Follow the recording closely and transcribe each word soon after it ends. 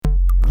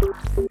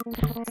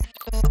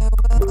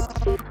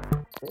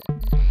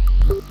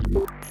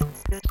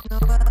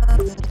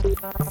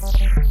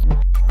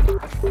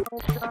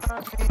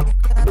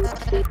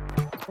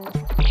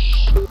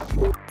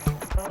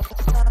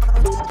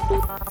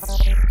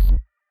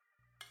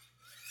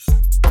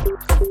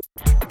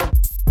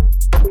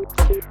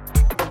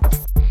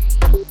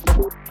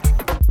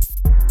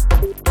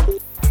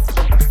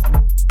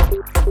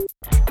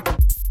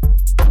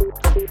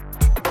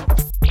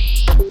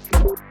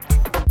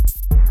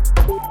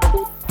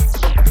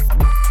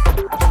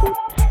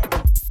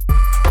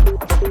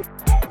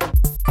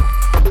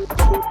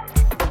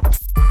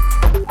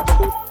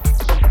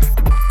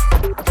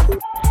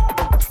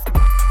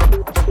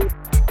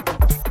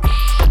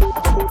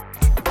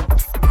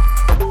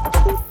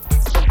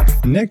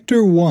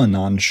Nectar One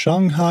on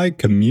Shanghai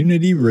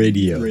Community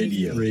Radio.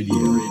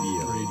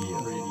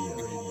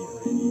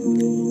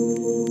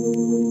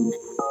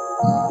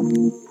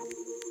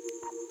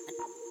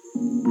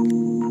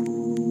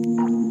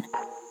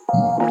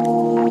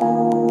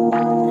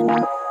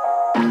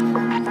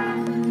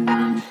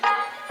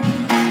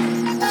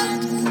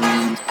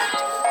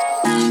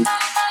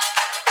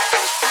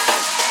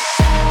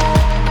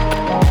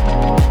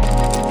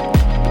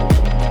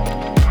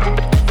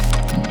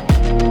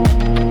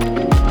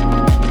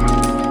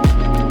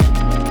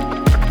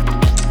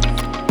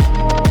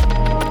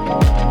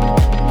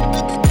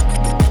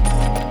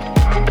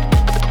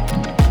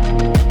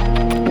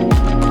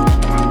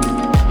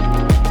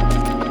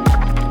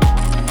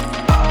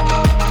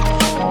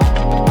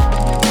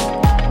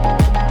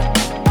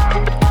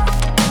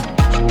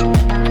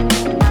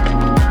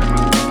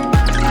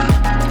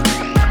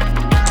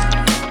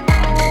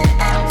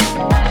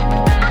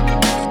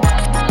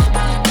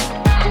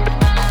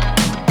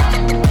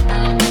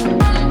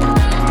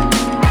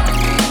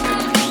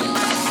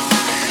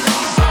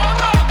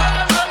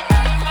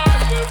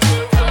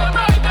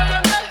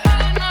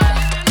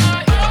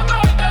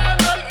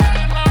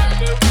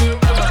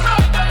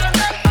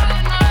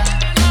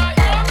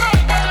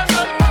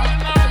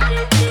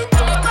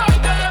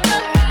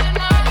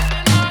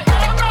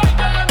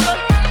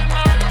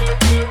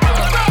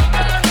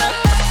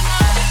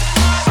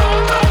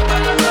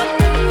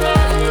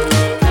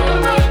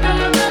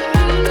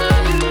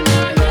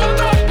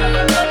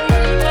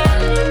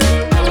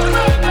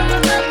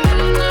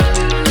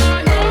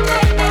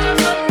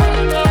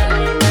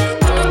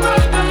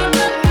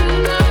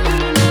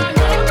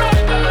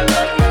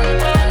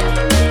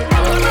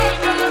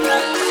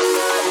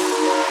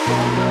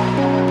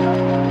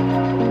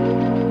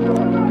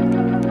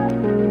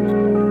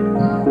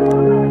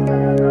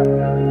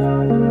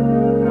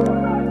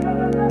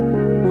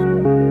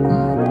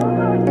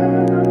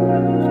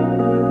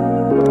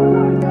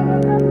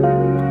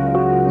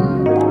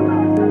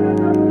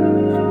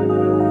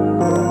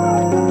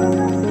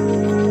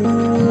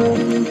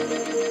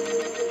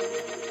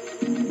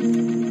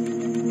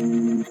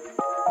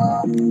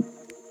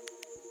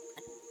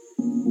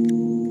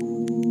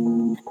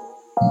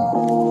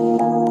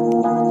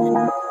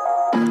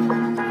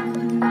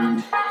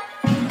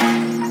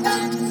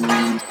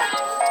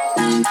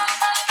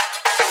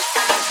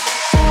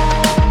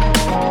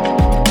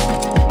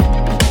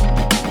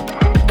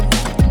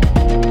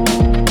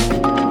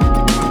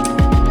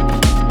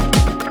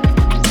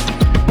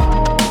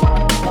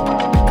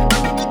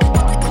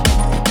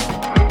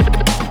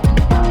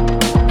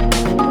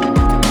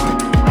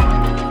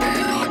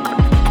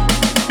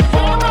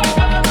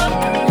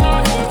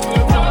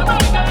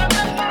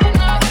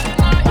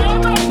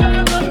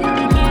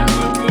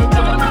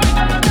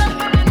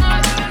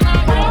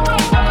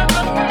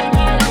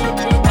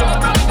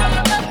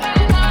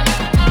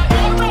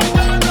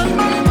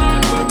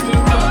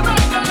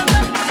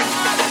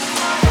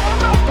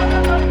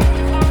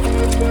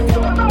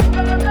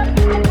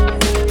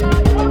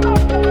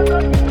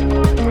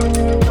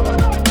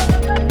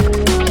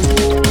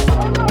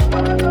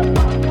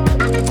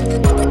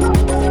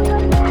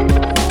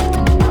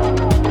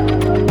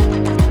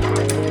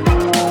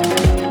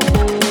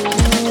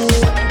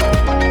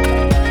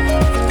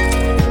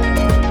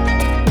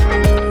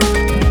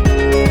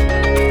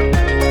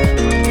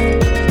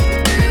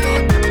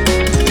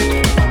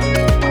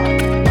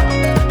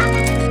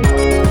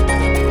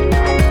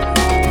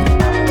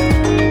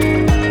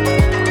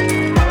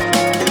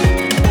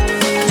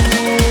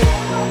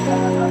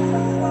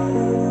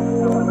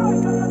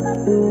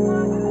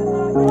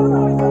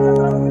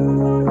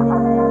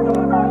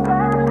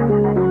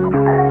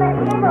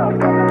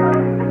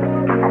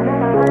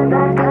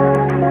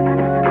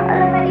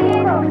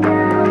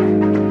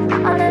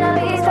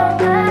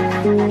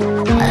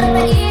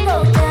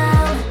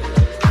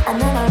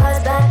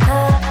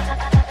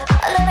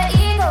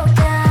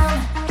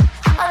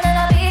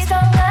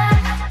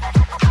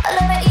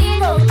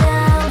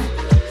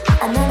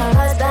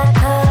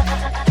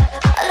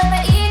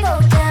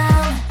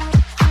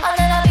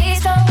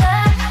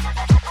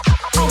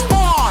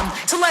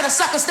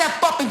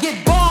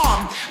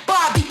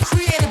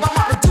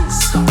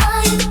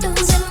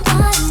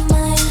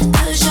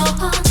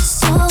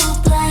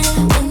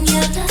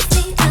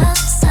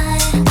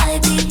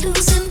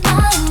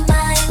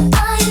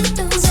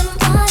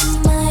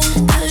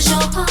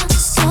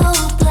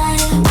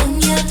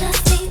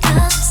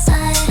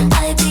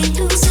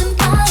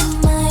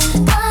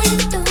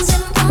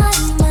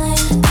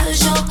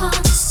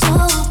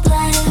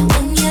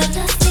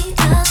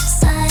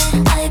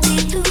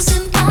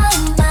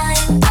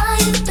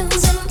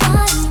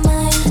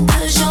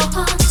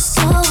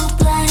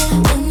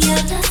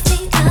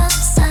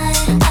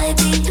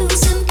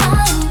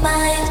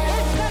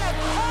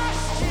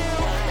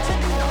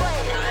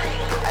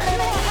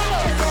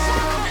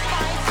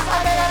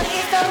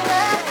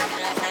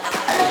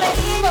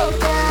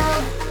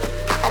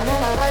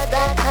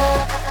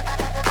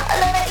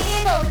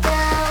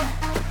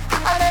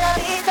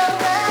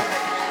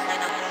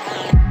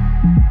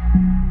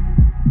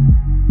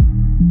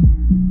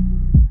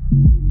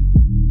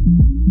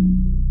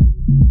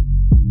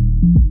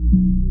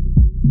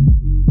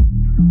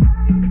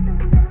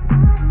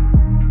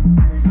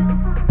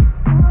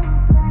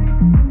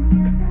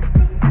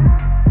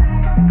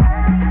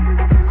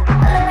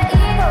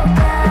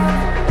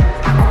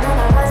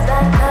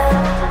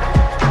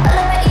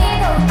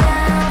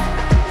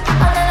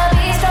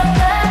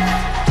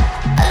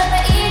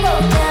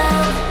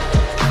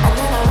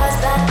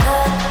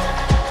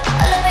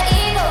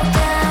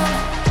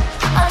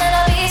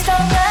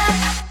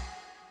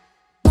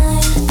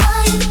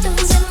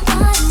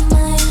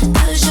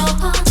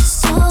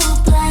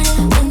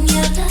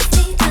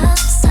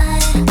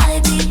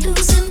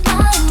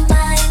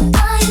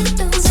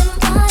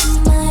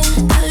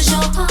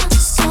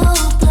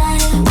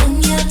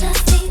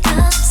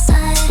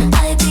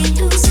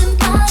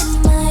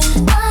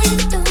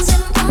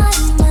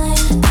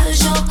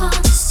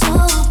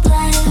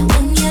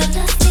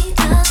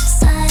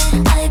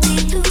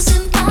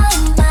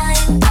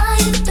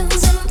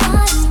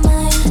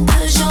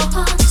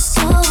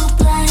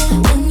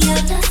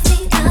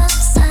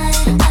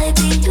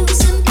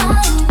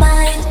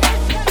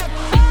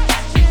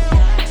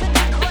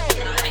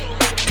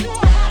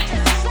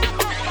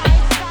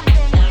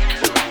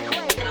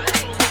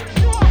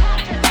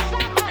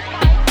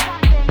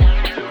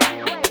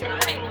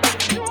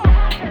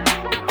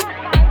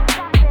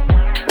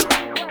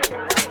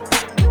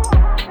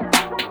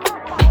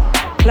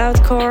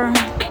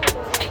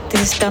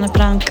 This is Dana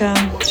Branca,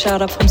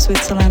 shout out from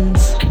Switzerland.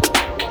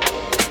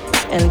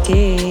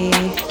 LG.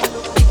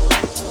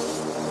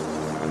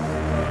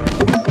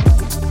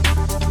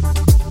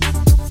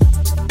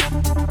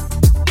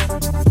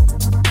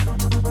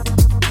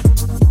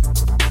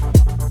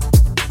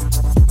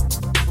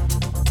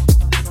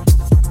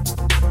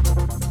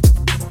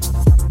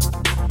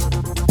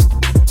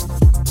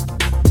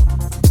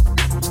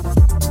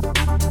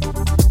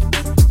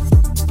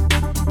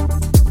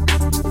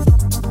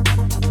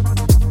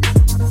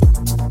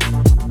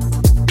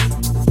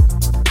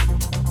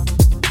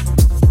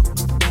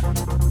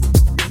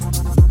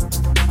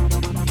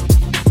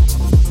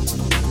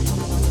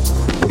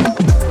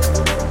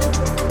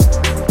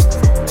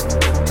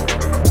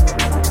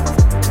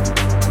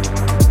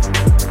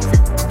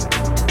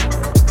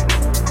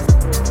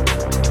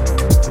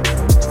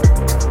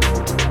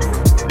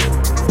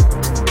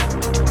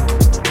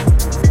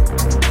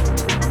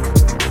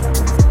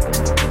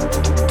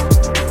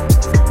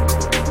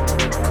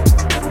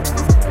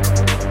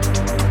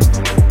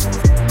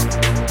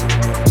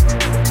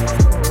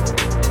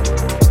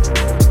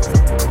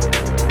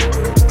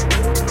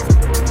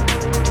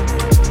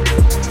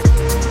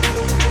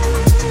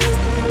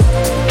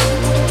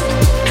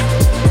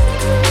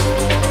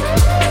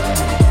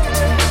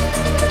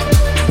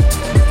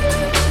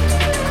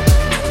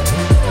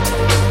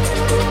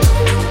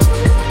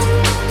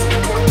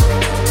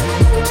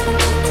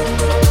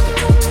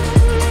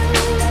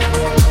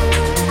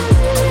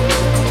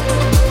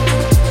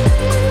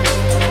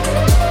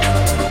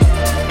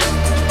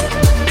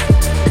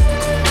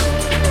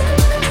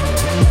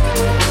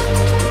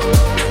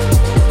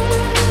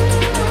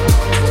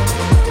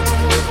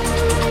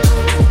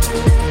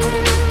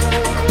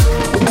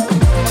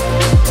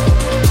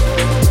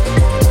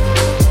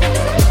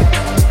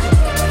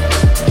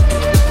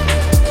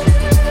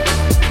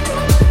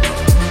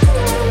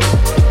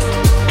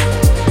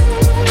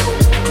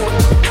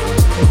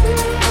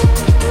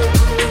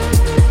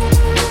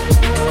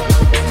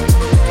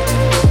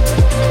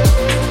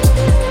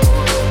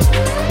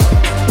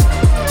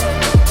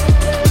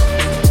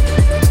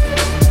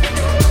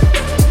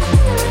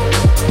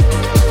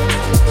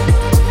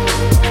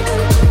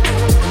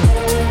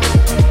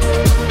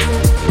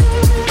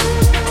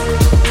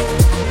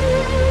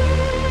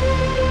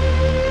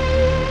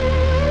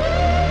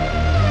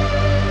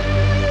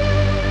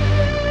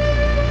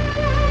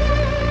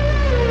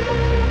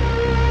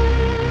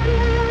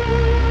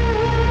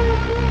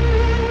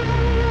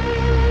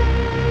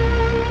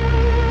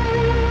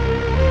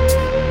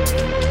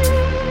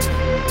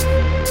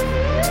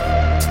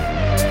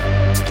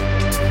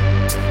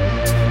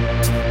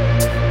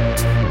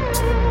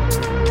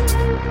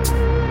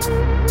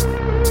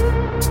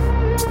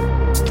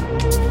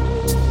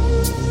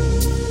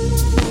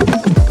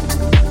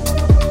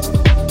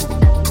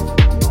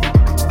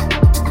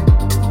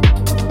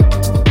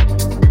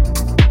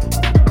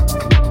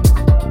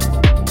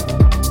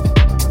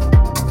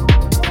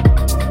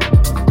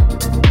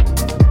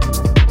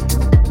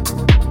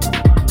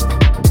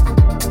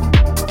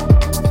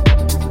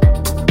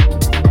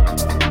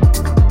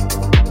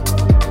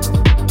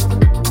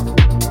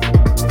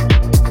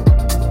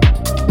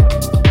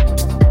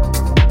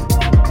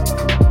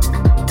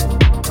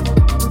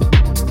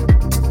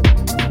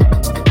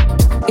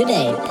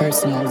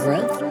 Personal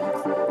growth.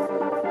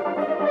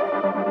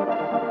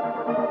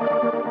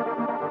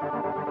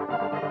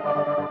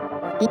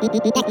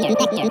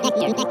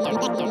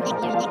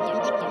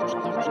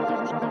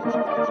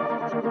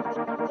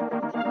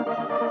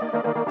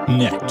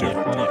 Nectar.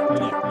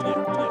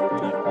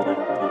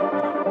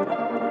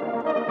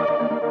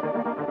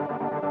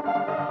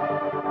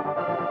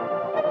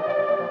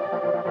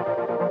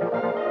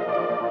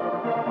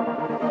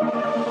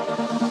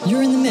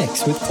 You're in the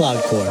mix with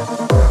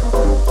Cloudcore.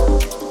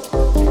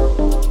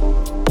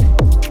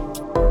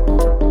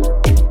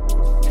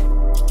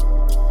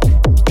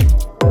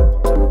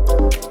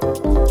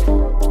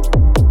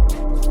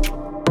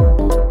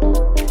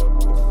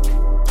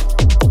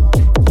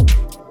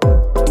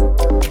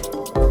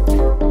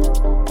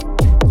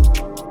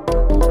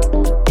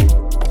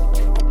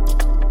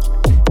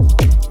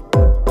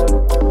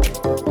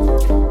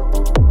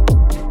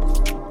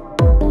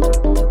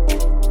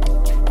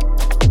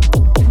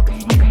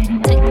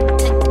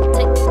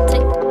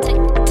 Take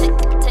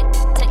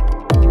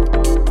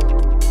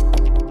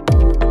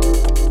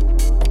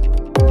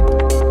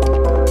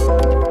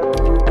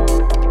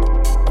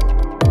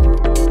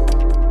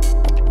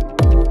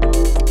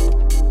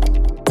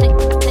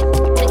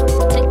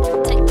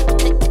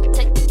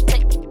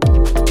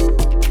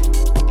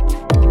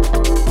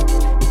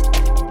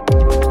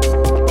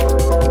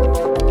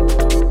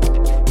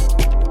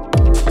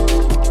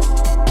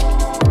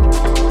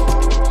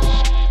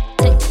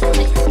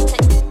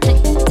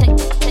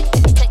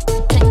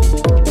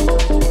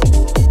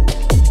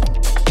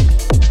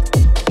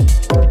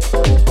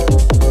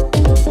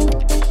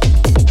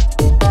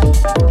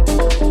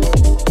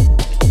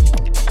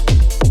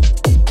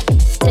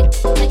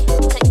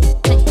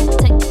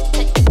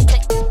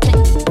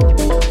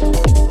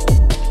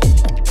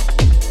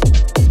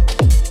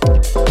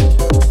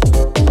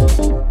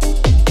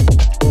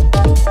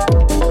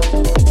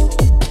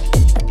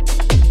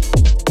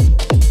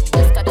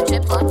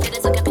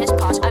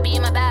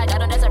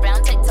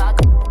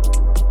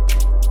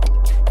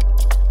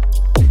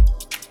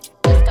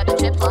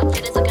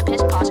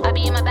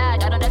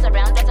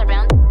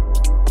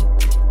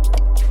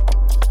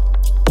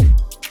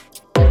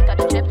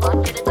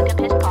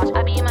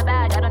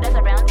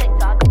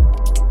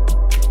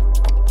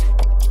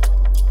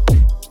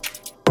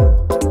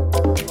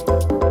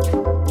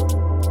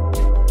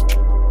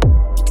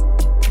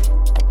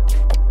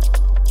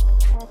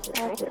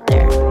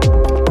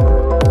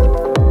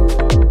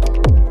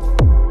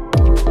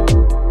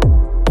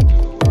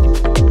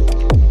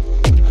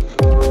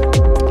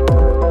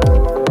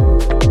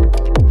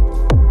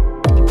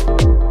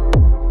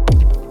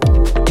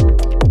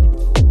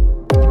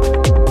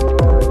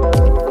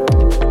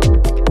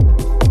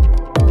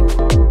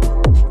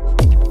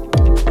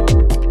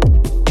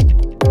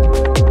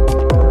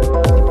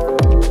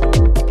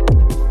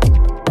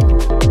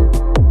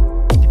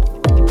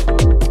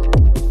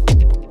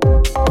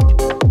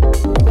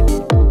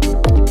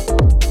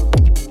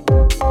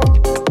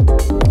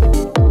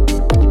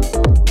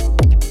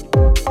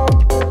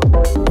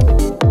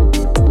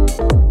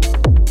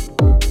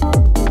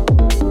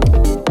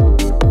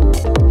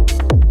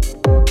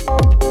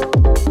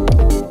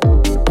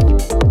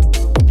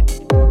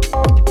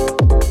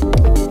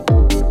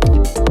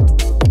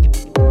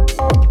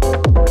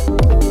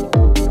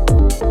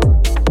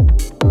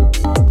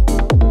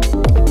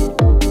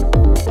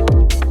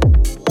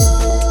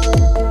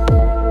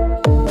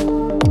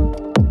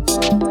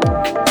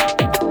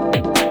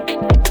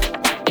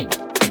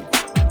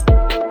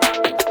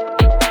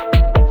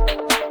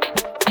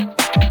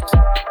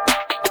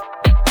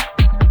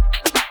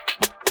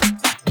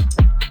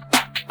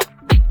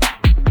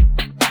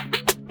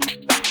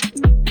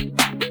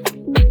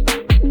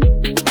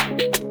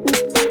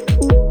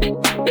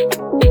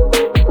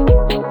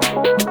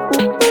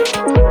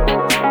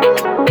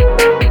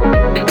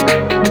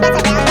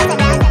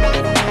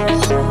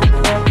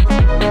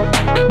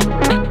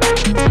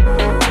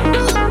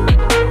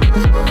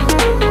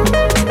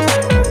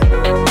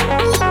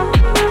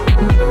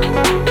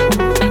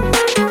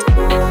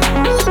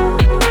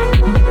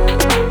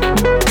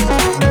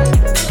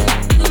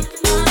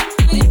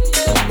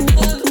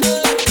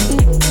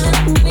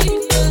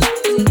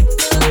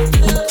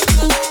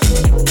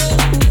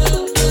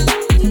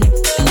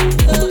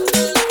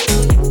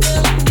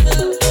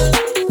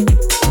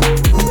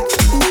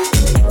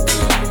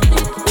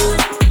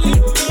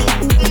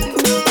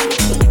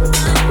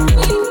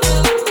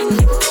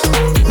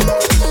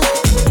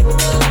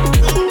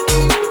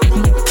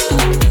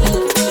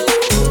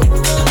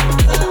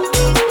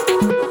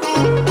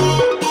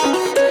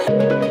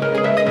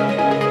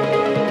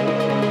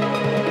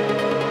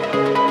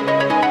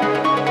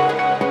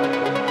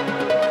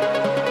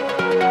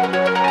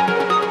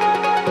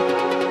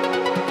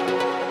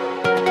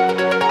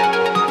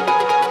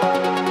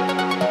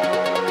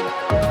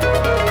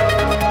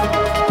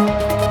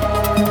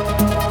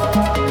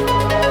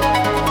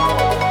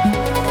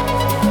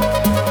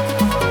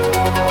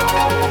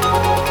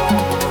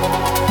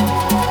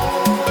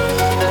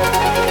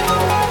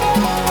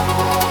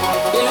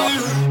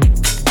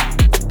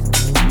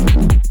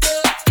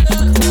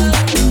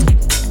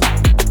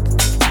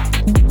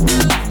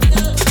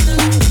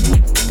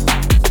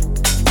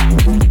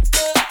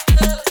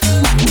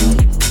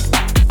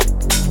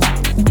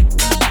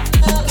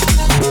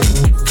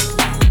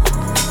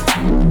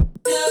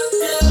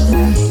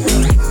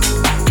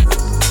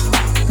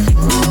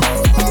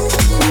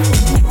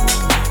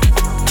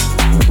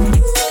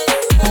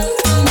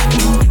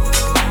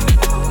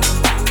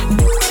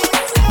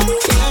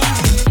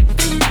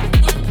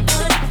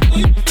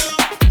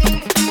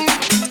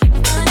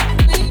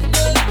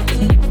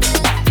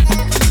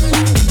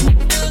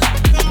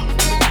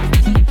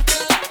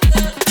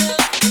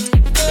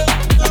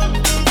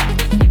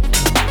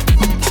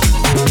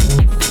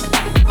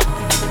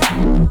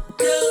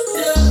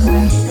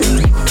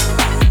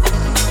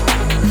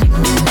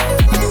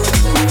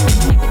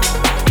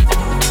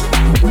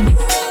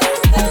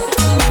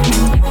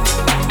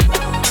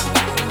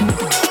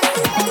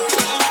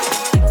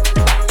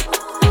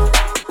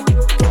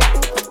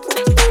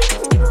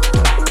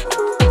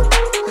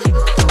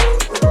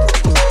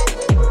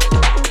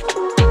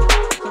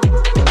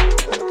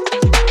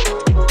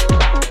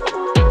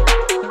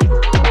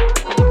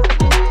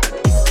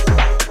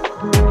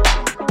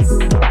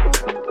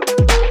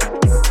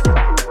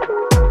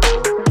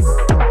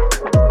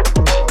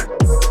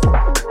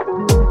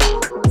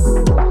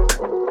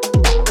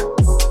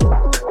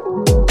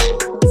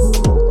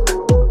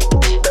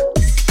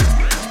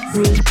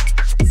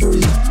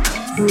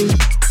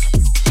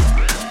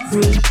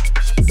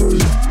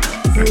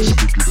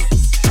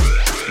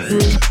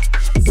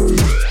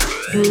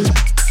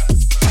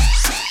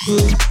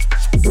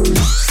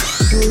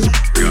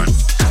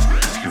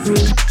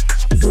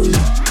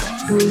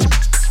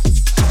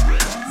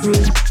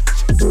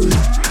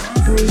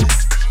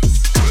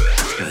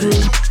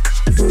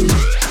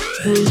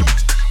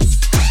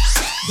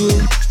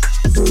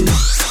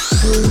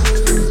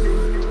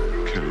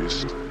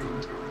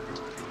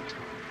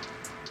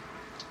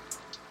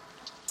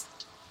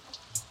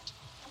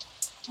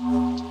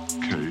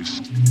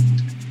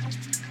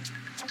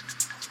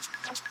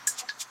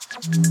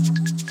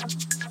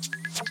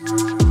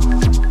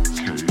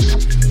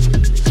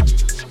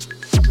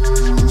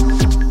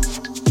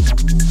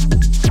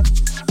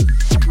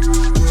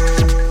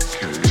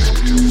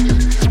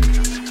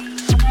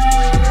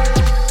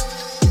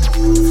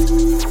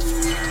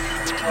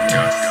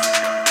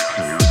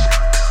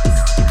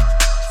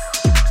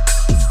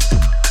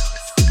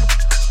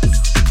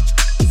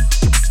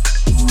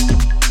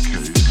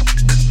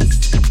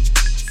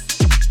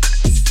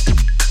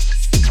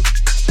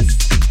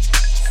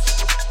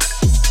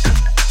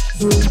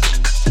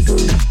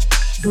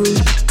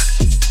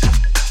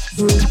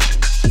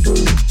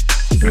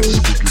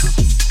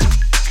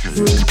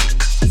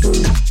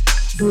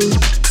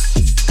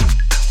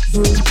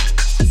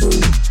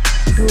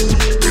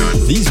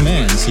These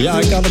mans, yeah,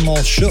 I got them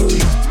all shook.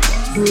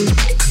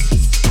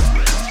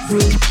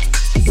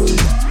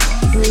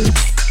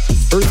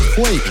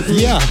 Earthquake,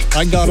 yeah,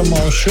 I got them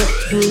all shook.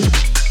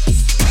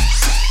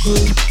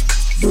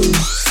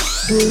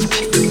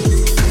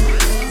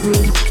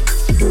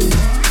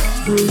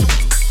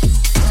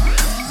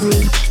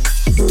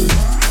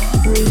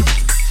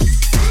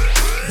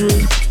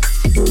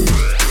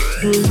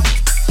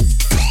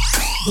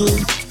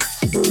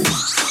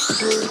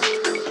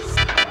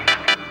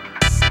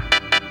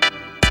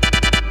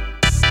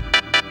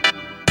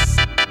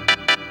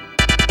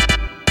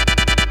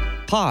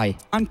 Hi,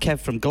 I'm Kev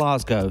from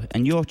Glasgow,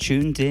 and you're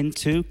tuned in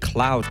to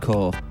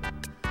Cloudcore.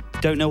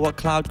 Don't know what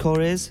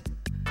Cloudcore is?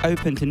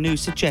 Open to new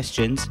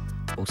suggestions?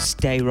 Or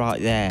stay right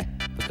there,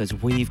 because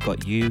we've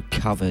got you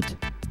covered.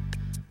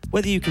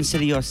 Whether you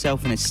consider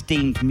yourself an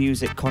esteemed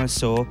music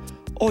connoisseur,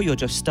 or you're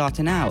just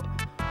starting out,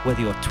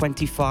 whether you're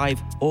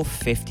 25 or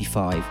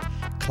 55,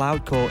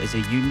 Cloudcore is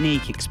a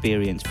unique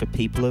experience for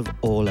people of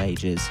all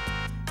ages.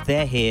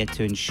 They're here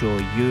to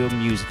ensure your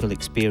musical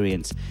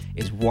experience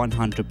is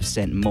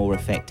 100% more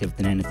effective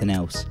than anything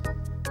else.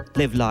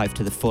 Live life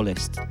to the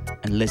fullest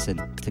and listen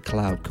to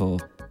Cloudcore.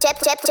 Chip,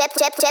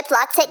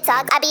 lock,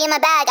 TikTok. I be in my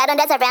bag, I don't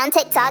dance around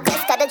TikTok.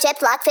 Just got a chip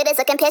lock, fit is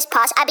looking pish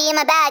posh. I be in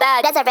my bag,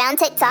 dance around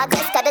TikTok.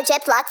 Just got a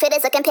chip lock, fit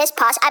is looking pish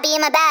posh. I be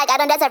in my bag, I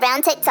don't dance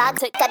around TikTok.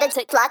 Got a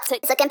chip lock,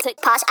 fit is looking pish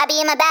posh. I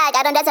be in my bag,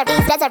 I don't dance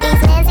around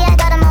man, yeah, I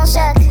got them all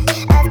shook.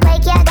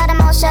 Earthquake, yeah, I got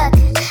them all shook.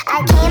 I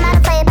came out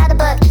to play by the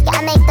book.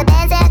 Yeah, I make the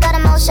bands, yeah, I got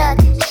them all shook.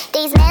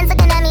 These men's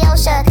looking at me all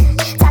shook.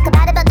 Talk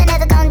about it, but they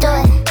never gon' do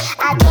it.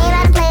 I came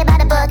out to play by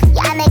the book.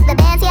 Yeah, I make the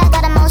bands, yeah, I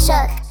got them all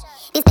shook.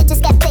 These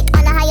bitches skeptic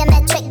on a higher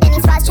metric. Then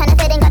these frauds tryna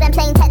fit in, got them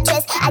playing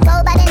Tetris. I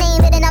go by the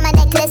name written on my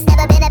necklace.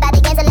 Never been about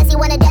the games unless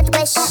you want a death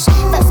wish.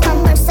 First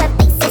come, first serve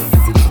basis.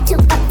 Two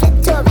up, flip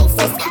to a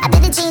racist. I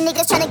been the G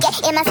niggas tryna get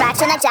in my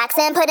fraction like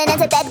Jackson. Putting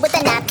into bed with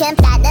a napkin.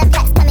 Platinum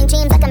plaques, coming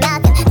dreams like a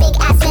Malcolm. Big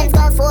ass rims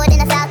going forward in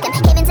a Falcon.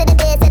 Came into the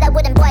biz, said I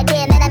wouldn't, boy,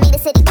 damn. Man, I made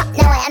a city pop,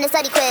 now I am the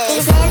study quiz.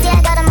 These hands, yeah,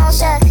 I got them all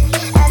shook.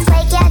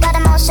 Earthquake, yeah, I got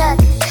them all shook.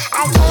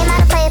 I came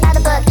out to play by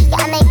the book.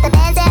 Yeah, I make the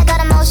bands, yeah, I got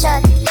them all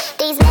shook.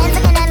 These men's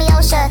looking at me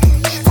all shook.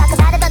 Talk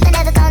about it, but they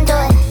never gon' do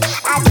it.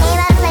 I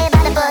came out to play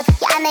by the book.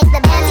 Yeah, I make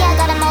the bands, yeah,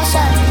 I got them all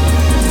shook.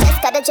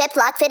 Just got a chip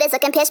lock, fit is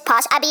looking pish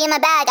posh. I be in my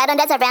bag, I don't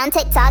dance around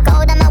TikTok.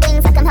 Gold on my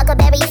wings like I'm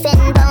Huckleberry Finn.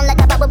 Bone like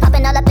a bubble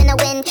popping all up in the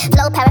wind.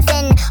 Flow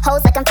paraffin,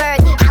 hoes like I'm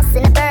Ferg. House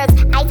in the burbs,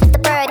 I flip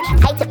the bird,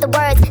 I flip the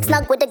words.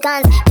 Snug with the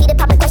guns, Peter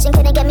Papa question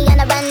couldn't get me on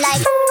a run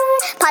like.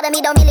 Part of me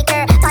don't really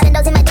care, part of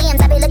those in my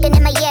DMs. I be looking in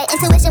my ear,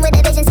 intuition with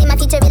a vision, see my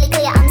future really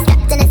clear. I'm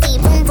strapped in the sea,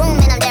 boom boom,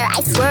 and I'm there, I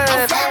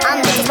swerve.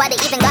 I'm bitches why they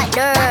even got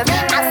nerve.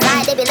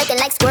 Outside they be looking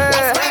like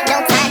swerve.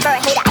 No time for a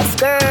hater, I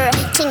swerve.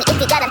 King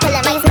if you got 'em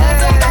pulling my nerve.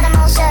 Yeah, I got 'em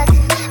all shook.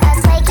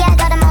 Earthquake, yeah, I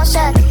got 'em all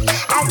shook.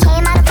 I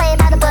came out to play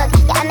by the book.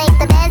 Yeah, I make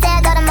the bands, yeah,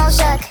 I got 'em all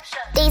shook.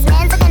 These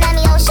men's looking at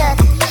me all shook.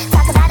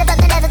 Talk about it, but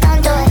they never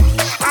gon' do it.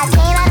 I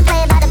came out to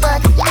play by the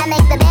book. Yeah, I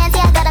make the bands,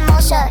 yeah, I got 'em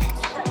all shook.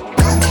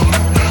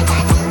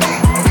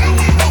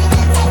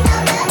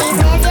 These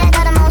men's, yeah, I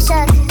got 'em all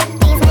shook.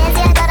 These men's,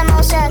 yeah, I got 'em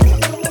all shook. These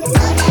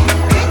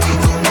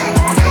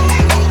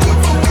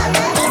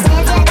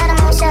men's, yeah, I got 'em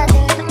all shook.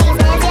 These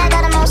men's, yeah, I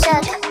got 'em all shook.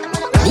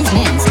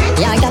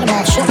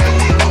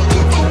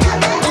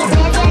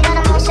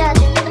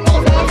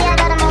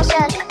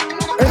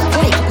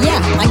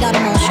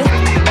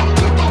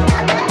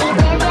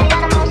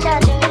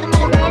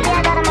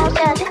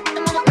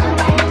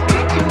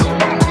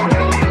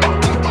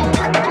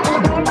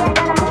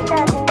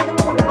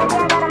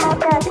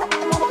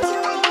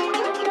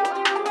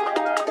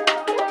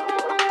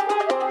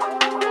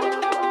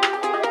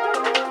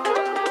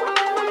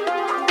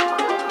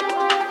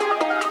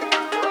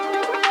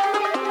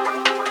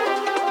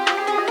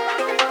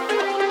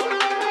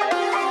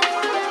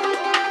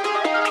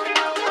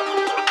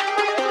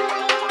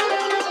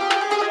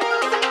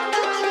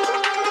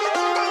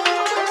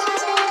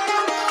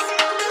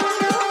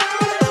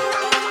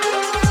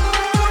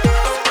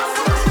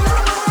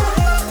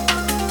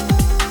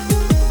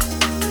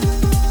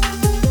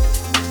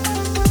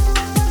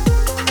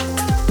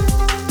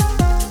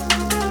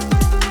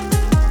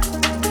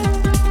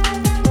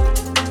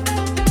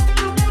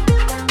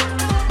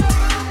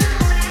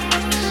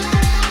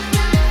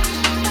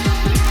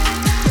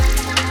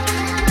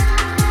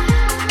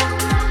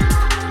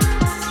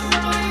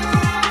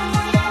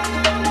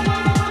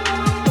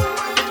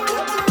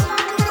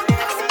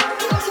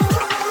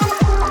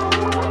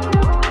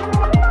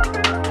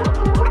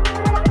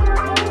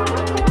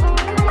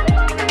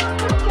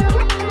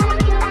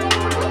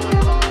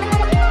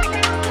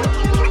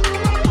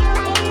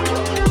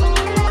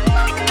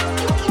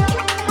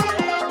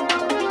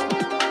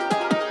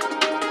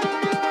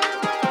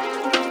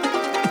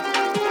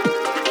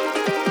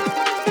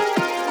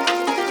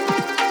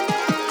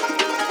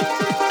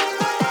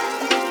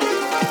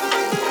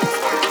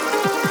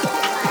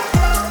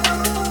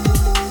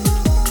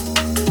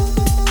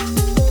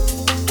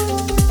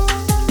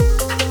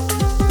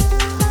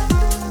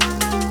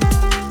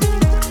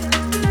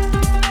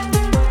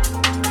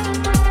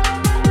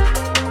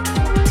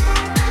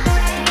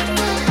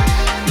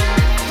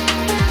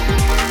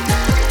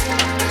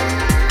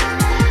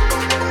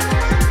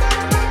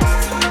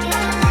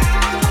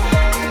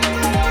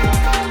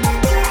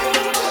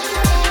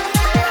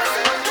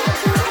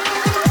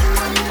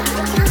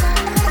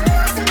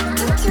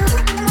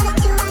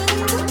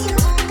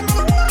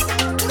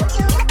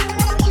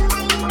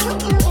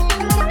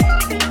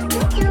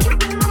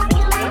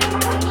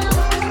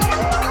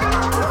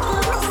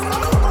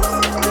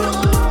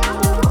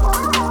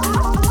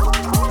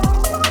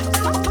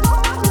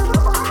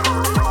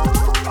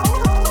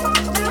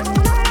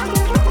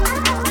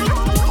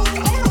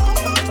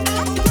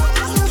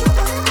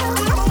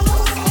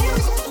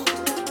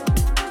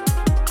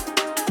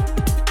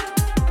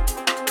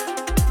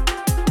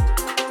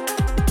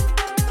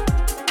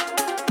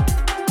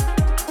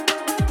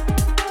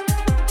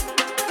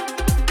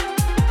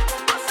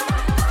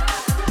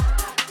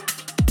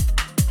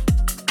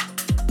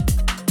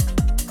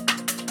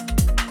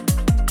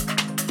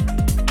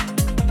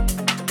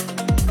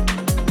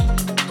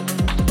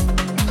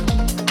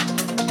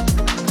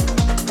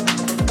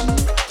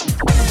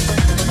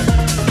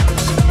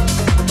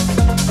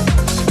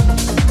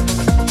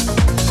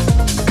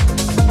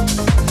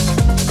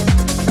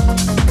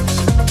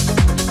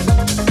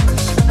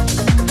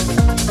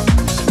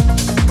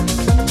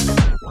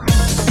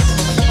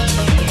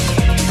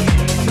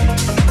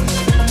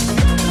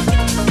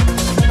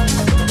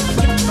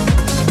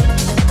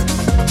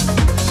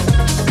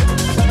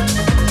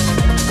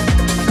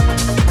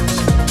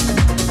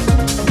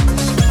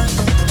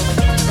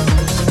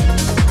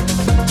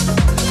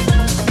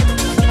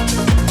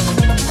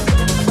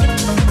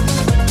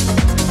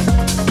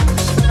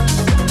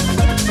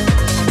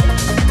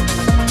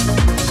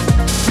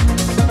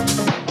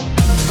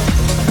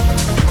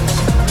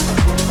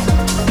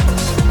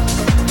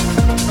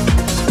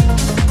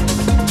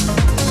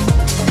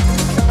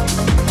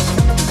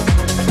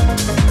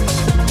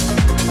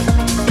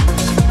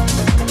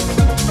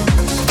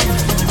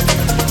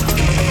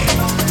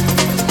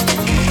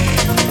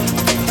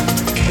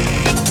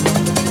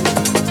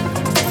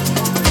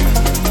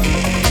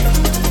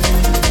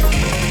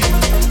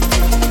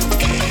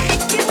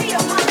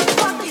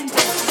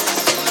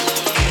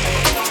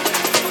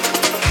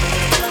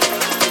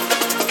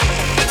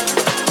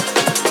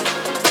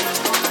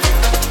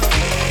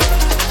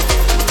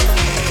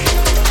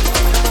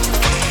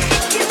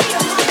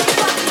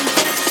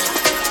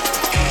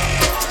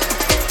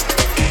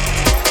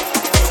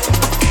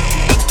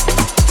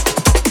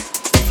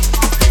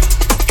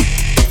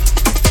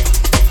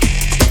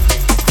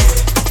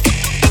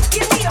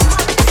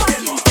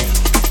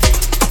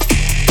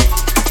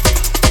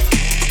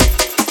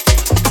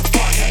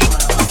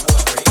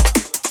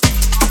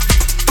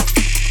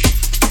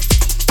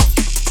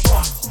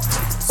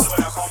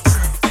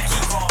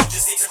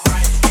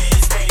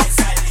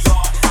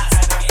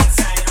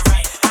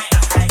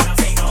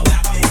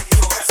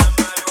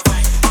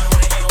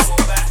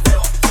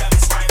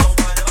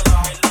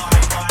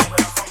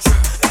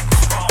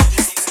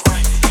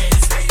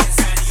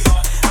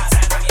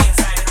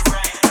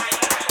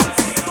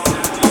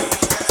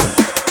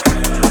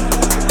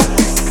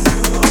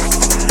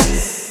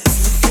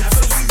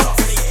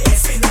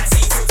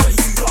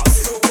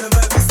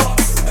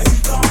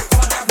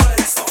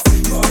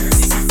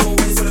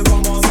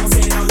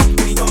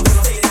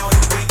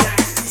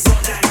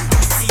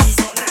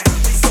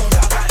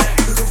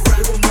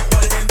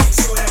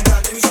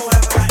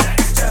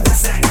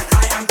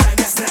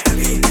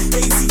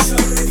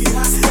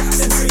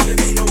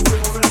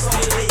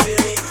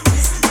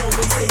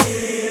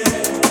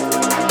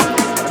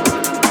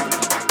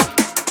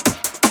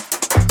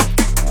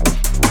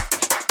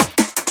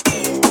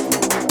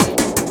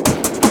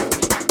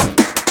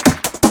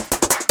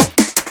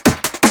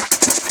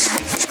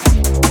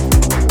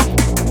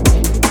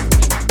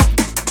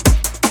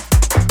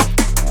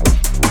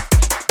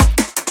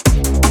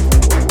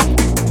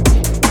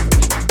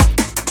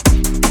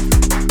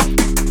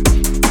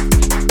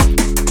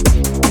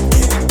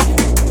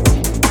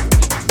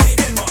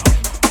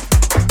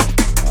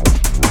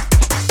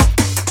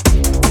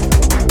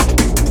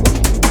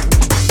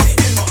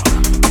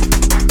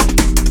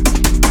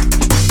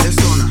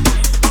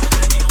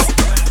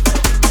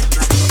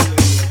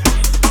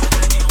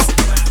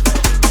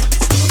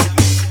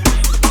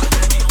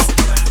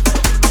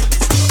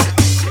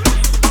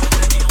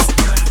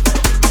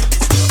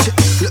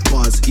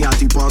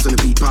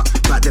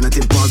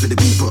 bars with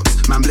the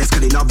beatbox. Man blessed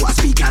cause they love what I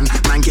speak and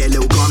man get a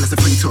little gone, that's a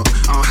free top.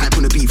 I'll hype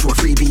on the beat for a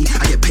freebie.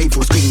 I get paid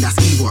for a screen, that's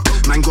Ewok.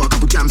 Man got a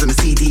couple jams on the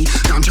CD.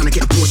 Now I'm trying to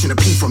get a portion of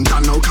P from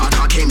done. No car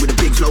came with a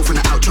big flow from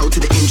the outro to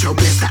the intro.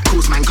 Bless that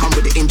course, man, come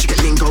with the intricate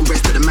lingo.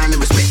 Rest of the man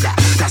and respect that.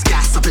 That's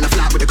gas up in a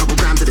flat with a couple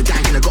grams of the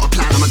dank and I got a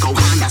plan. I'ma go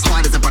hand, that's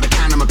hard as a brother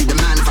can. I'ma be the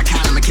man if I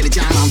can. I'ma kill a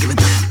jam, I don't give a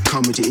damn.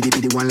 Come with your itty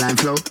bitty one line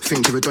flow.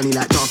 Think you're a Donny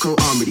like Darko?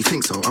 I don't really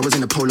think so. I was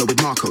in a polo with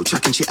Marco,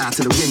 chucking shit out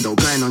to the window,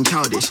 going on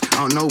childish.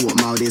 I don't know what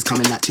mild is,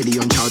 coming like chili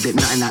on child dip,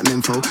 nothing like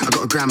Menfo. I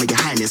got a gram of your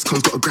highness,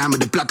 Con's got a gram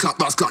of the blood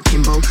clot, boss got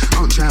Kimbo.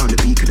 I don't try on the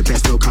beat, cause the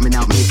best flow coming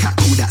out, me cat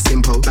cool, that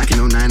simple. Back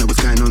in 09, I was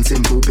going on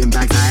simple, bin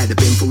bags, I had a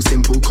bin full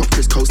simple. Cop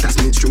Chris Coast, that's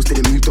minstrels,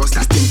 didn't move dots,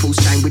 that's dimples.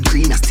 Shine with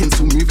green, that's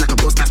tinsel, move like a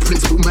boss, that's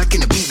principle. Merc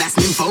in the beat, that's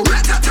nympho.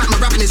 Rat tat tat, my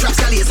rapping is rap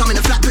scallious, I'm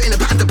in a flat, putting a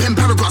pattern to pen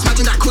paragraphs.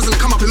 Imagine that causing to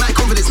come up in my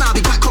confidence, now I'll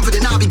be quite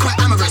confident, now I'll be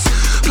quite amorous.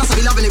 Plus I'll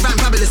be loving it, ran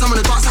fabulous, I'm on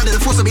the dark side of the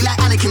force, I'll be like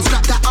Anakin.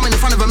 Strap that, I'm in the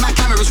front of a Mac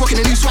camera, rocking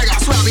a new swagger,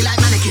 I swear I'll be like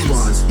mannequin.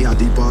 Bars, yeah I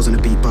do bars on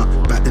the beat, but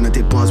back then I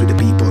did bars with the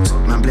beatbox.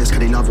 Man blessed cause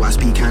they love what I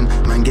speak and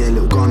man get a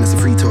little gone, that's a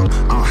free top.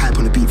 I'll hype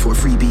on the beat for a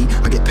freebie,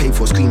 I get paid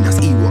for a screen, that's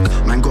Ewok.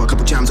 Man got a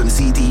couple jams on the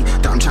CD,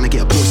 that I'm trying to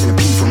get a portion of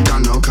P from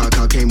Dunno. Car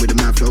came with a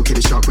mad flow, kid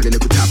a shark with a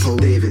little tap hole.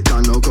 David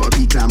Dunno, got a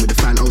beat clan with the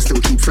fan,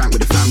 still keep frank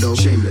with the fam though.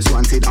 Shameless,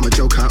 wanted, I'm a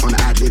joker on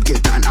the ad-lib, get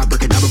that and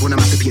abracadabra when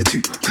I'm at the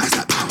P2. Pass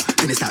that pow,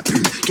 then it's that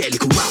boom, get a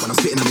little wow when I'm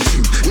spitting on the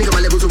tube. Nigga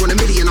my levels are on a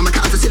million, I'm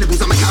accounting for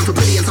syllables, I'm accounting for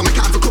brilliance, I'm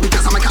accounting for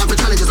copycats, I'm accounting for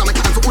challenges, I'm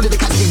accounting for all of the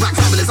cats who rack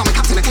fabulous. I'm a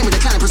captain, I came with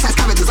a clan of precise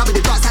characters, I've been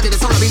the dark side of the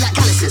soul, I'll be like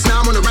calluses.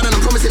 Now I'm on the run and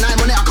I'm promising I'm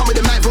on it, I come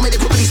with a knife, for me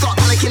they probably start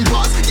panicking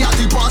bars. Yeah I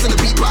do bars on the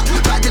beat, but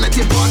back then I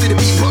did bars with the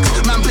beatbox.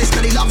 Man blessed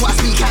cause they love what I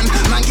speak and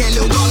man get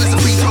a little gone, that's a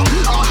free top.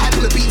 I'll hype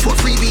on the beat for a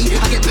freebie,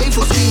 I get paid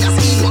for a screen, that's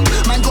Ewok.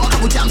 Man got a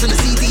couple jams on the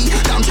CD,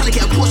 that I'm trying to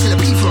get a portion of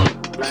P from.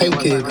 Hey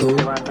Google,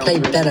 play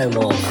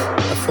Venomorph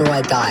Before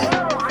I Die.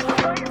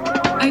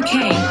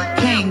 Okay,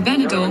 playing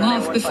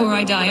Venomorph Before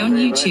I Die on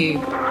YouTube.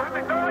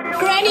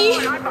 Granny,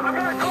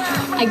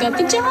 I got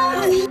the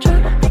job.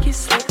 Make it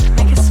slip,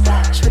 make it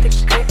splash with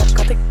a grip,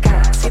 got the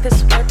gas. See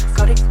this work,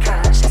 got it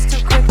cash. It's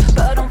too quick,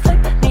 but I don't flip.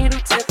 Needle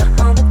tip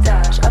on the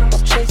dash. I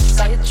don't chase,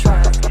 I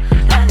attract.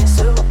 And it's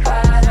so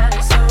bad, and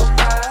it's so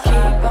bad.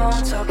 Keep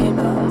on talking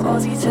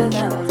about Aussie to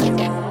them.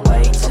 They want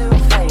way too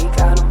fake.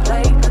 I don't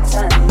play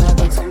pretend. I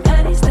got too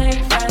many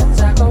snake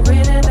friends. I go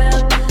rid of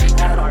them.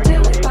 I don't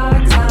deal with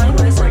bad time.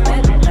 Listen,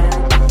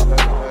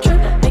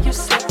 drip, make you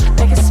slip,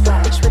 make it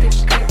splash with a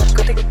grip,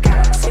 got the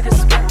gas. See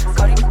this work,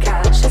 got it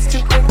cash. It's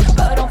too quick,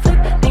 but I don't flip.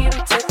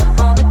 Needle tip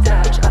on the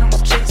dash. I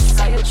don't chase,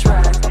 I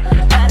attract.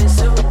 And it's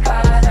so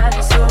bad, and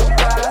it's so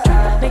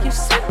bad. Make you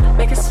slip,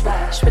 make it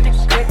splash with a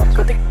grip,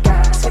 got the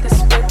gas. See this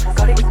work,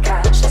 got it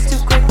cash. It's too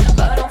quick,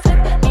 but I don't flip.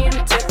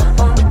 Needle tip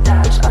on the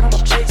dash. I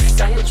don't chase,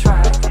 I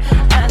attract.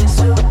 And it's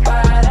so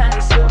bad, and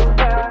it's so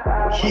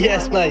bad.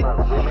 Yes, mate.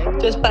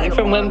 Just back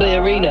from Wembley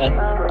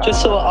Arena.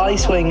 Just saw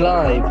Icewing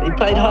live. He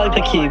played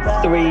Hypercube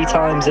 3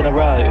 times in a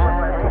row.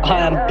 I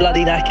am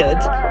bloody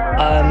knackered.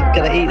 I'm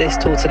gonna eat this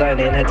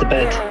tortellini and head to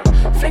bed.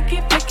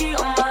 Flicky, flicky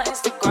on my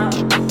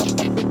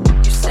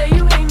Instagram. You say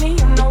you hate me,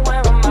 you know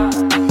where I'm at.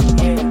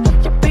 Yeah,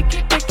 you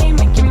picky, picky,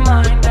 make your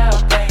mind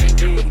out,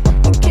 baby.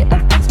 You get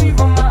up, fix me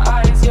from my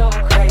eyes, you're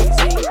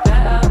crazy.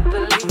 Better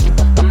believe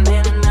I'm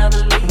in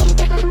another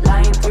league.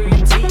 Lying through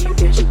your teeth,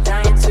 cause you're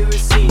dying to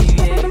receive.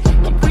 Yeah,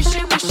 you wish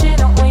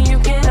it on when you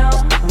get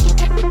up.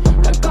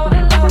 I got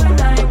a love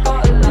and I ain't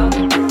got a love.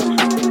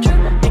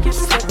 Drip, make it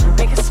slip,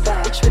 make it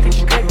splash with a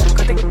grip,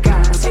 got the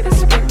gas. See the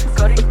spin,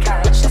 got it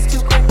cash. It's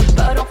too quick,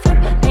 but I don't flip.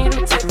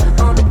 Needle tip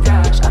on the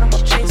dash. I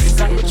don't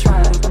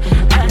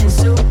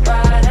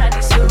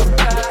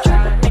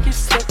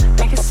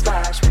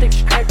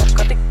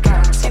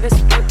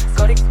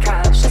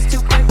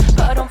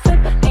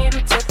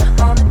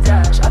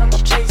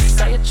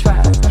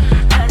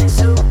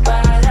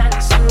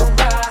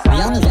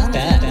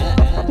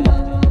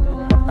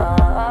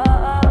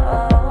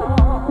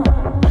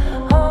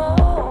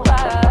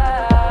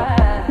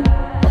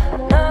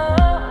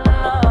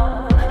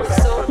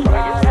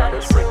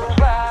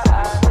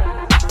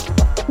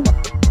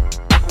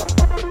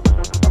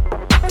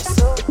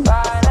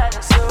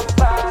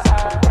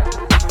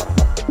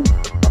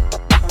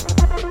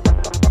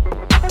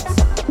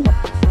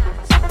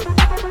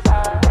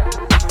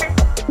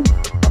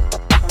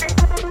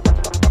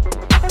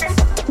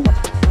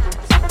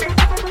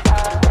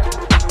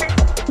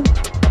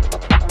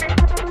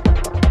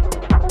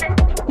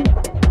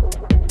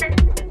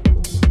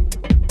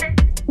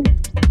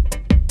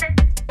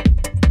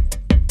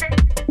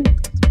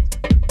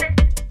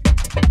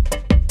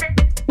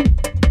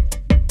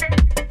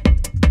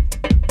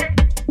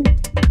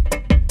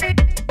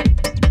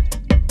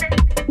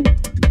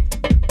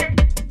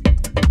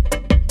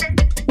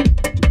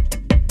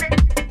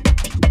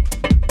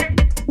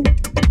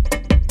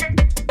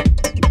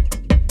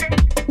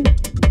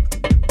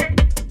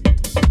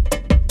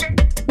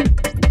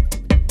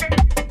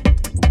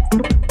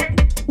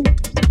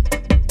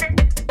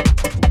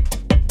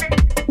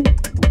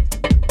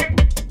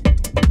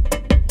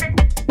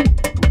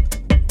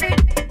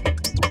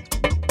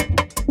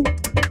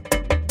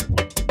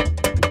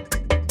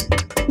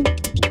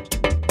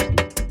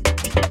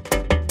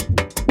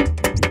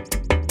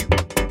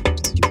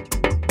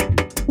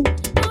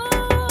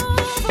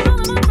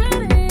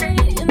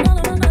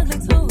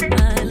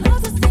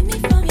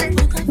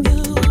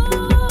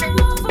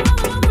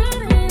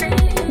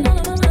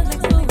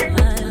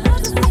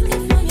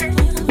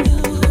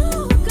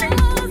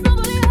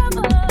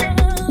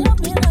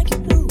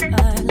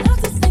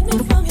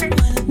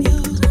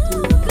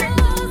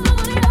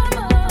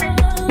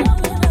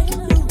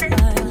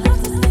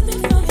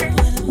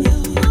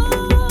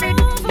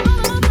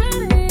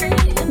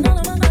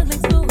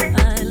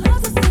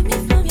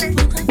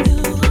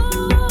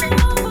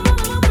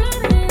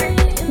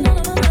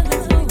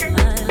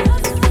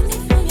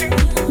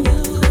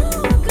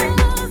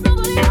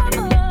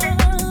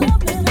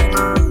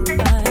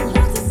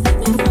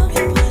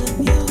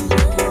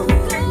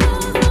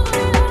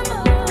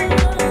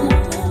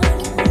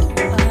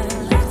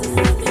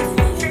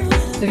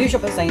you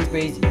shop at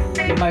Sainsbury's,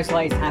 you're most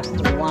likely to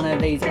have one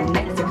of these. A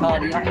Nectar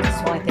card, you like to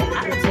swipe it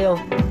at the till,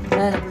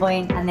 earn a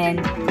point, and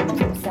then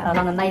settle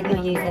along, and maybe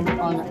you'll use them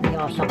on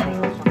your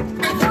shopping.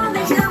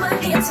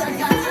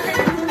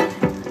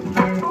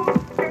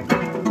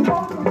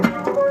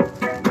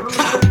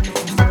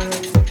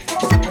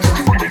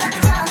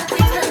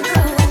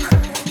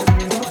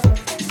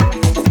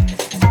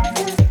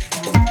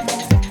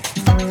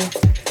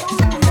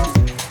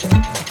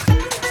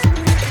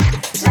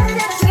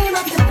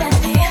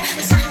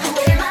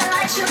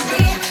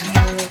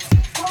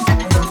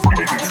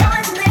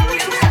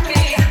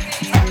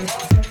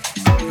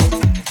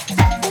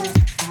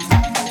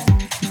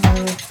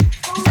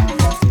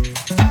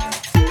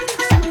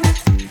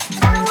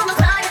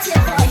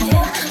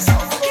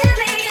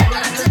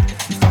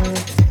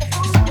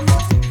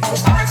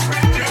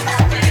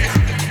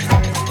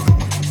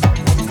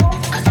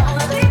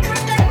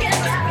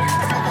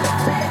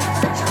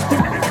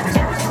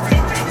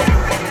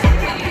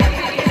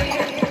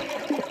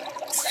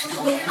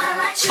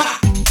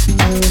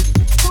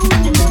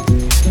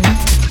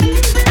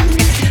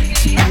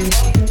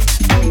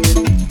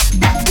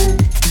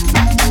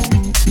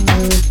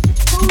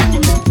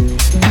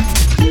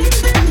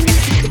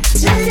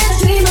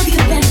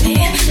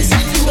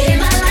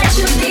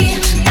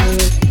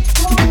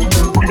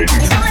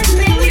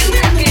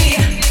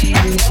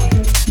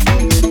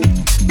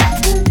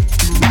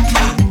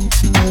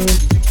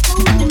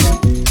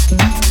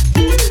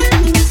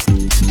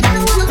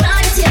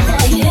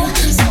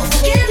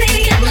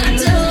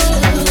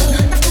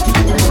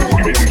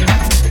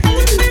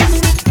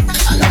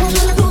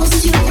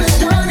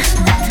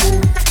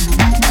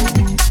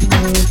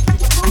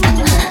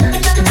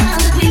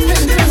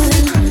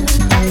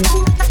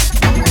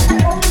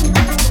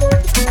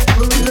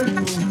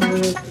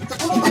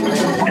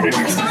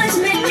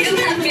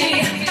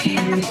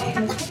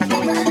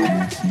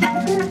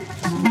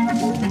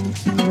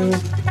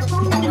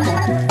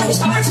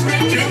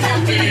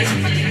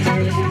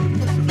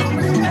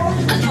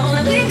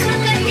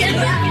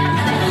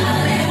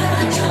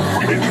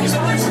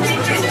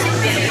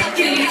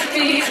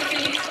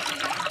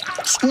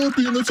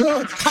 Scorpion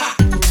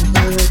attack!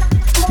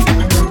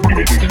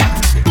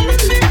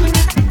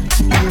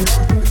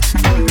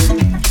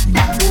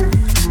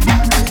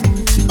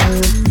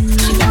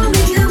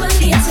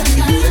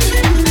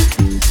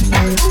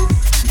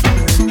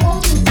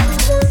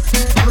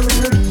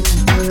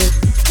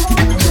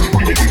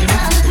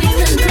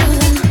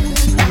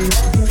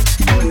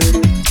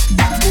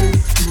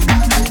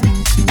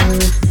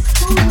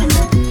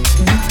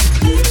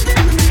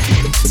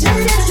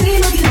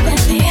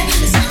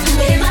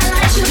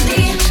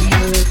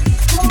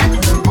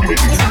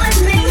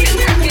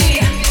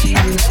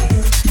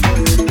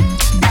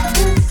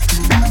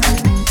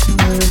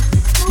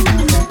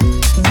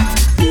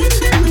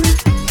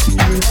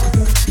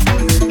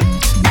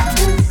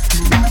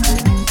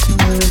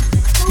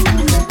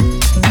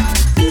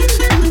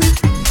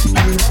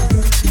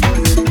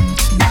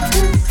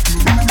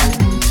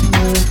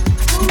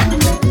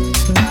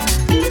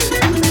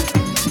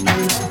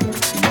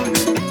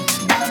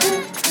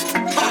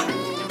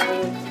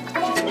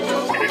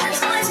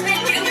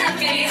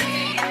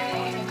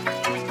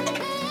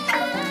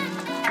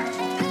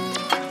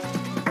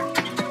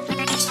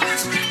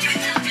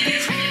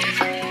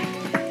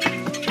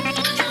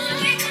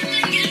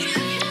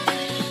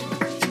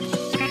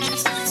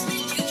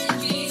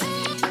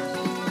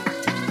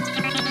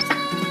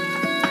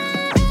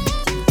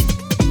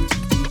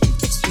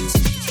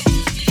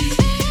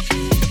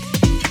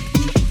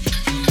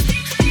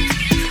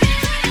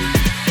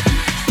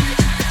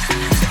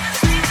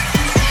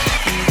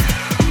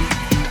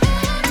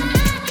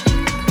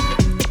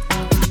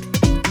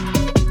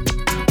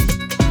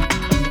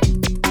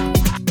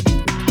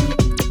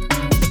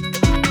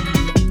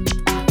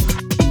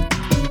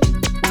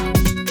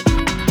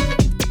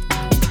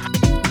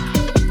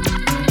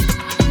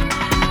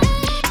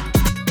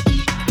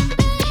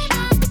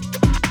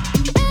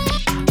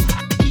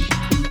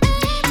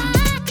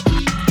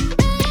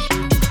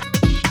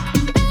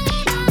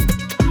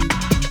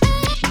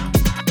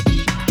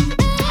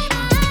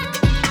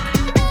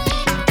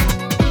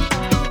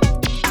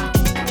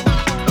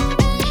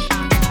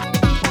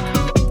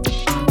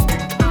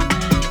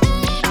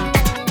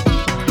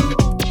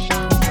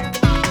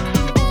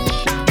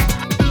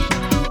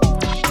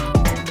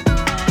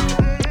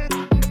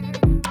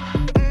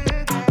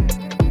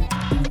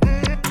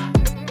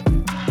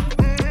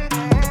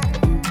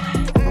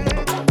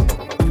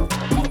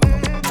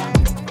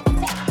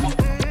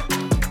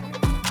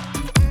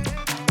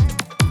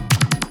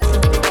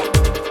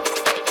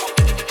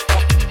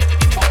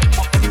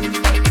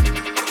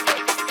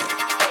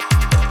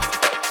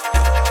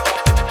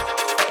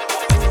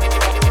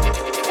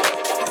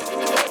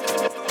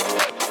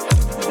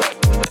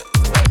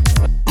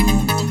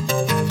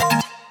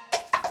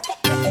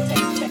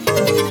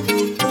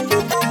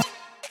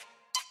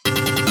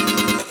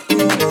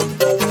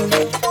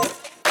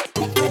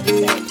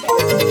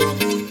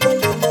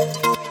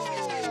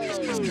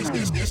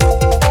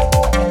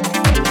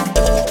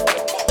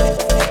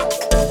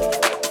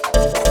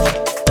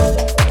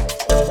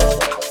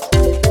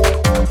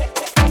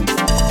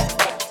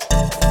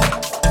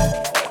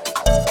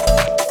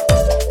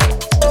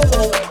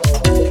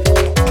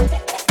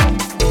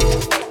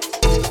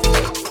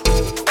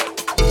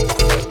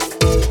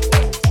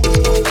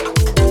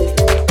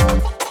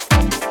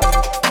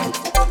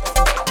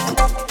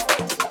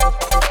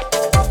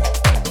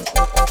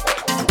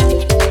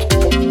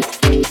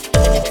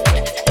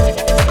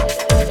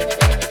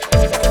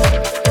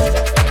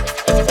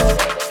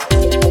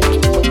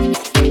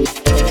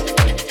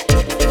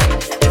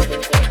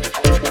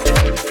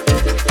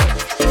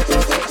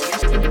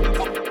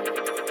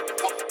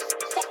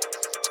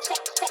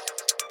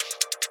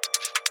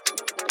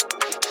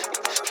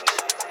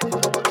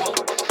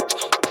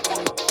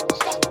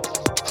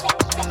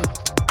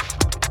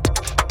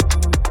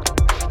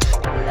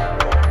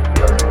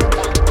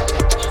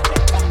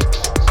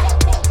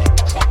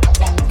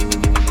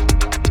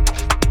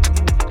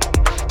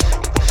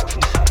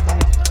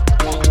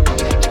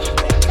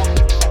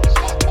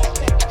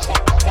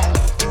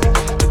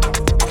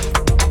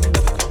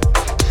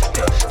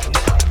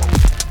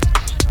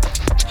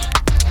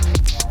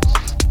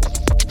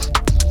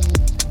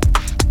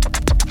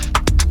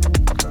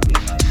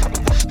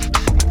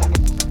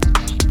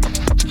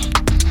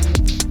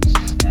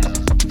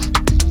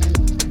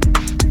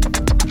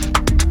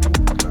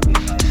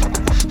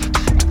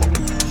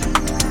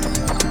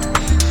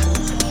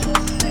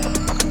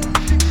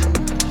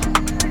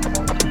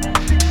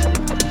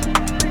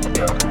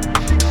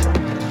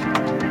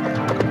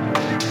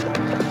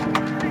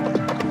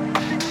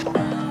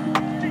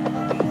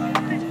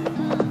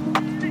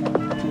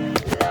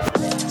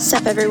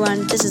 up,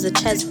 everyone? This is the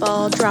Ches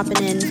Ball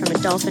dropping in from a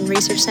Dolphin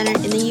Research Center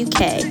in the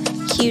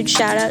UK. Huge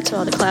shout out to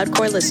all the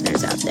Cloudcore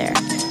listeners out there.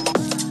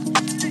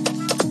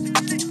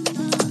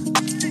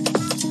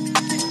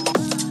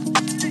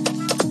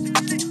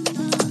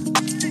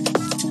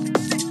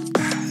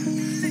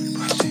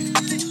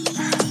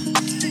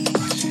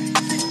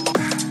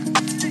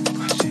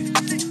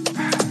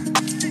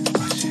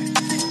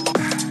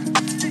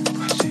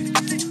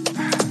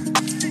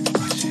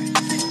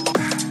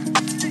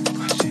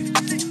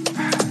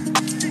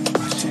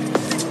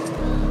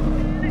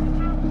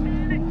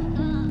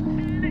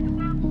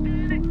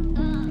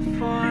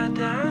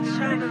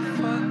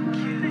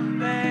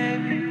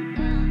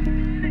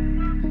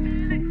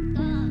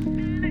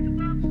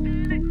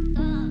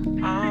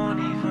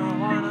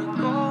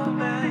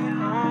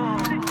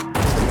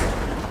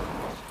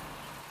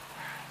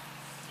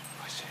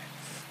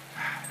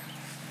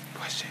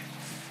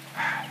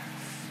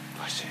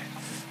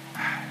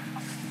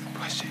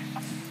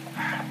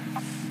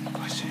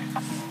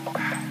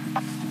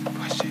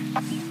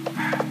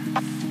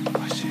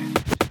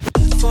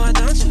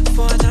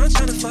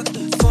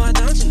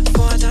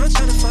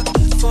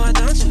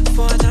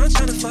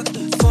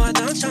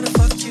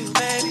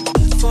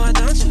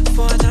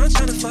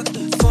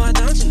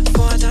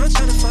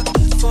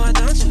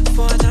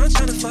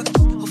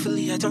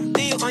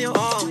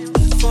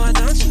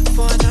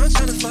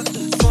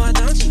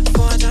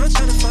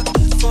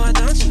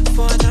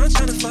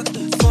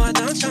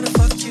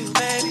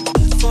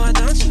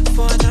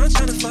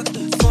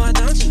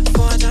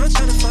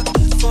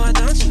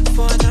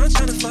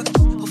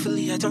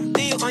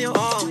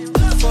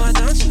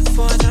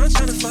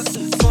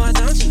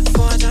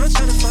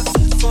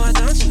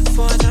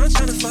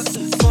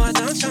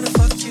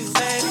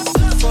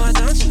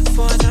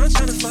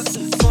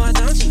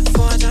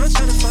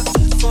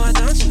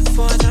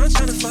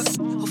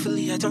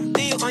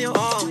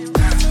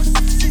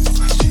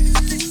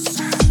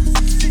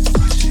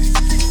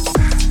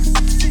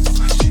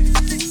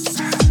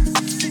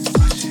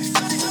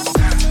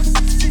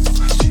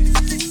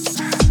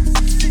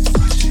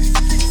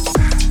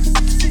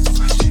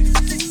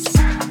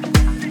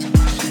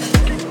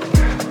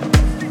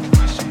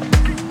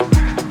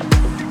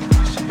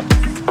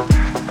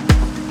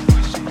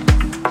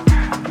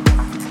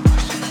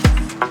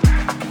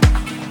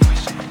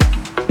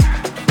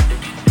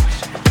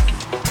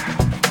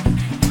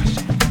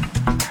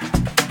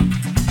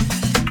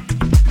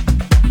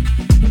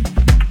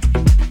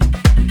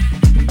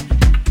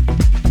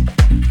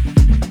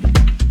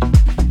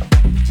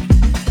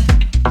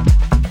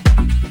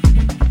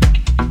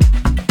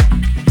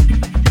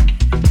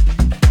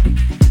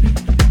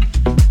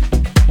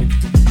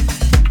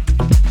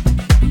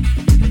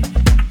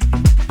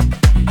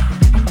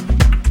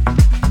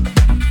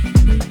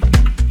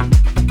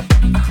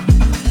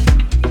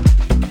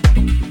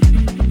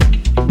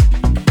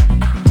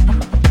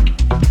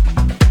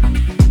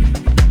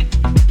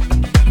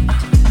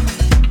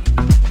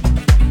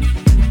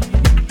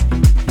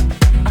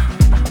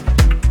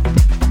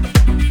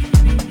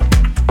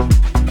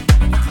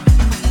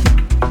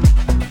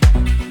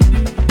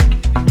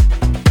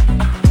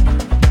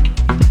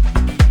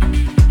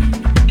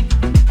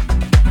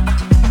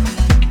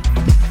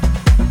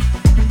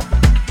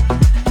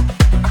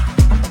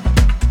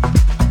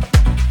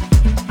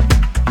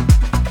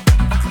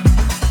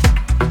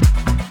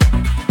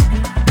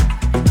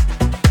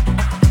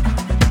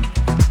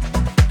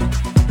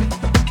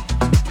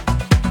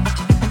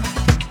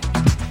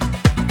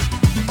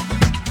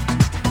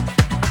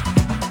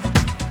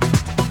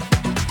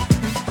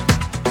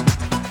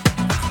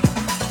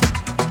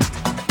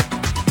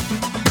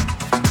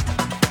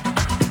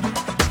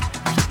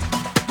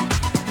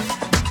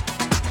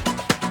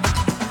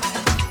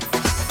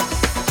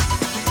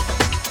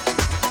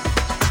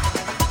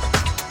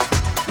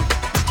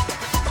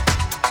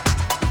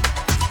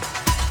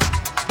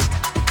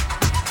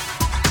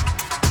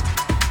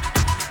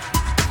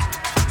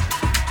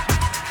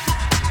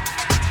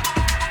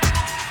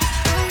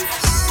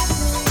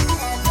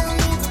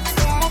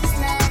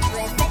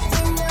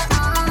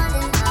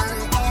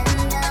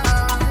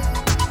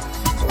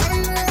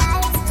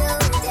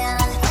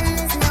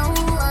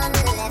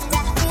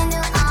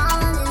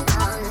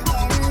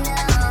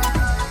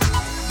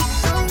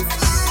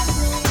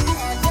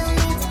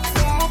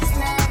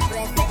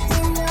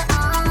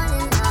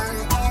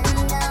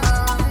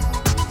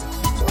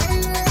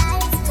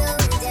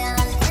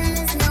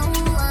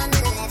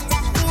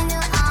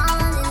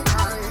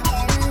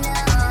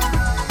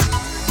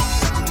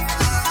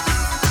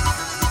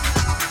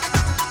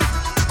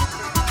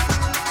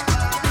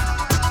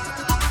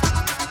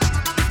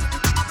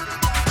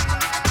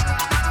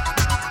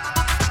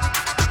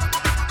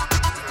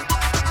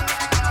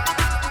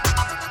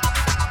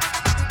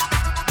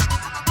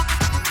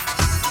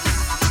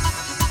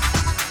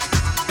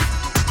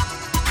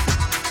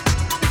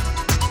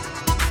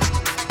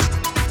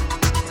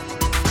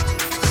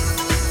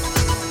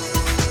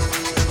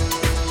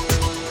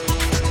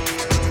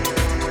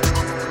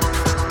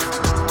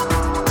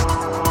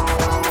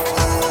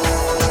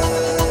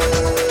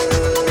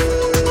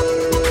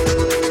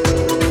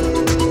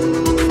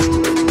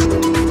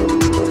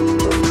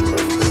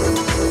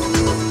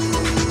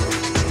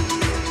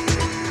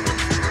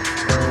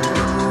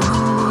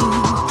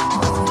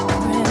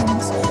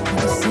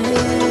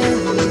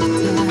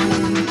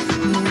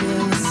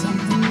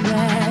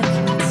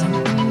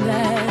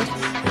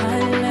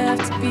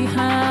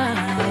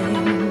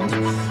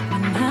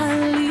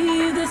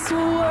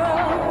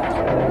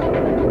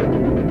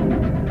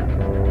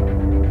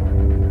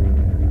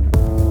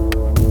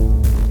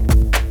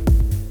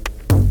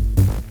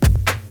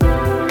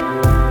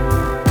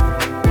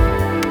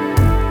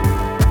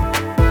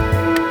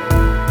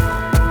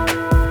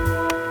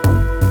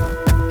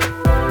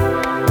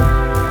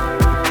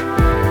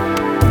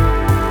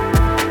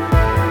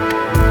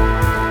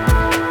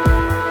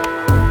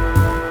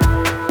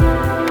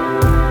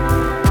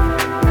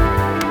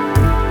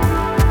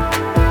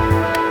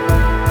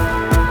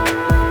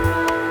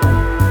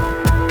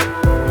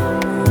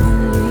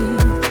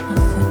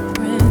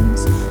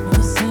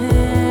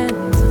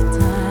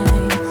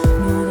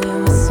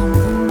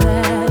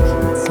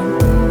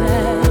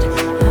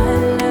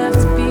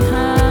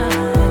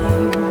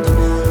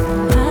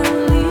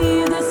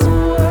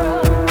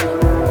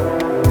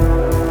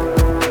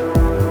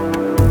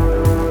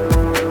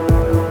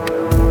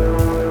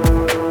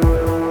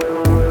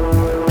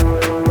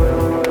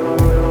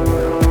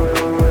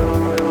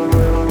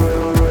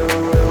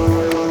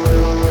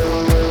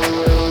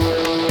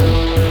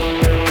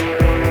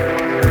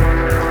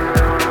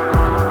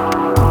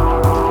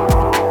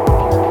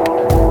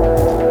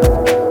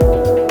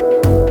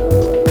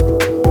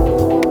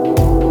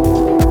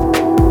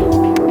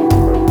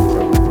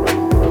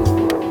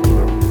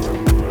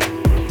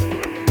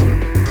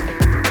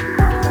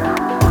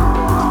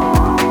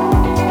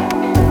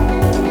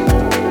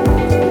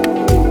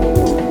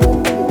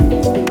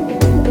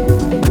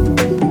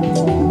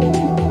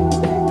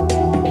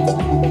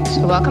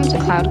 welcome to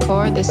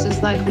Cloudcore. This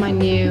is like my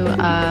new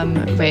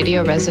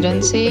radio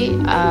residency,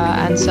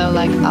 and so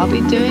like I'll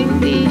be doing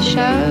these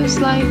shows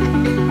like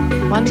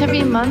once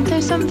every month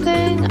or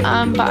something.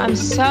 But I'm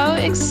so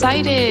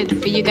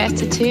excited for you guys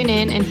to tune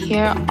in and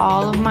hear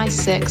all of my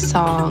sick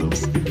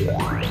songs.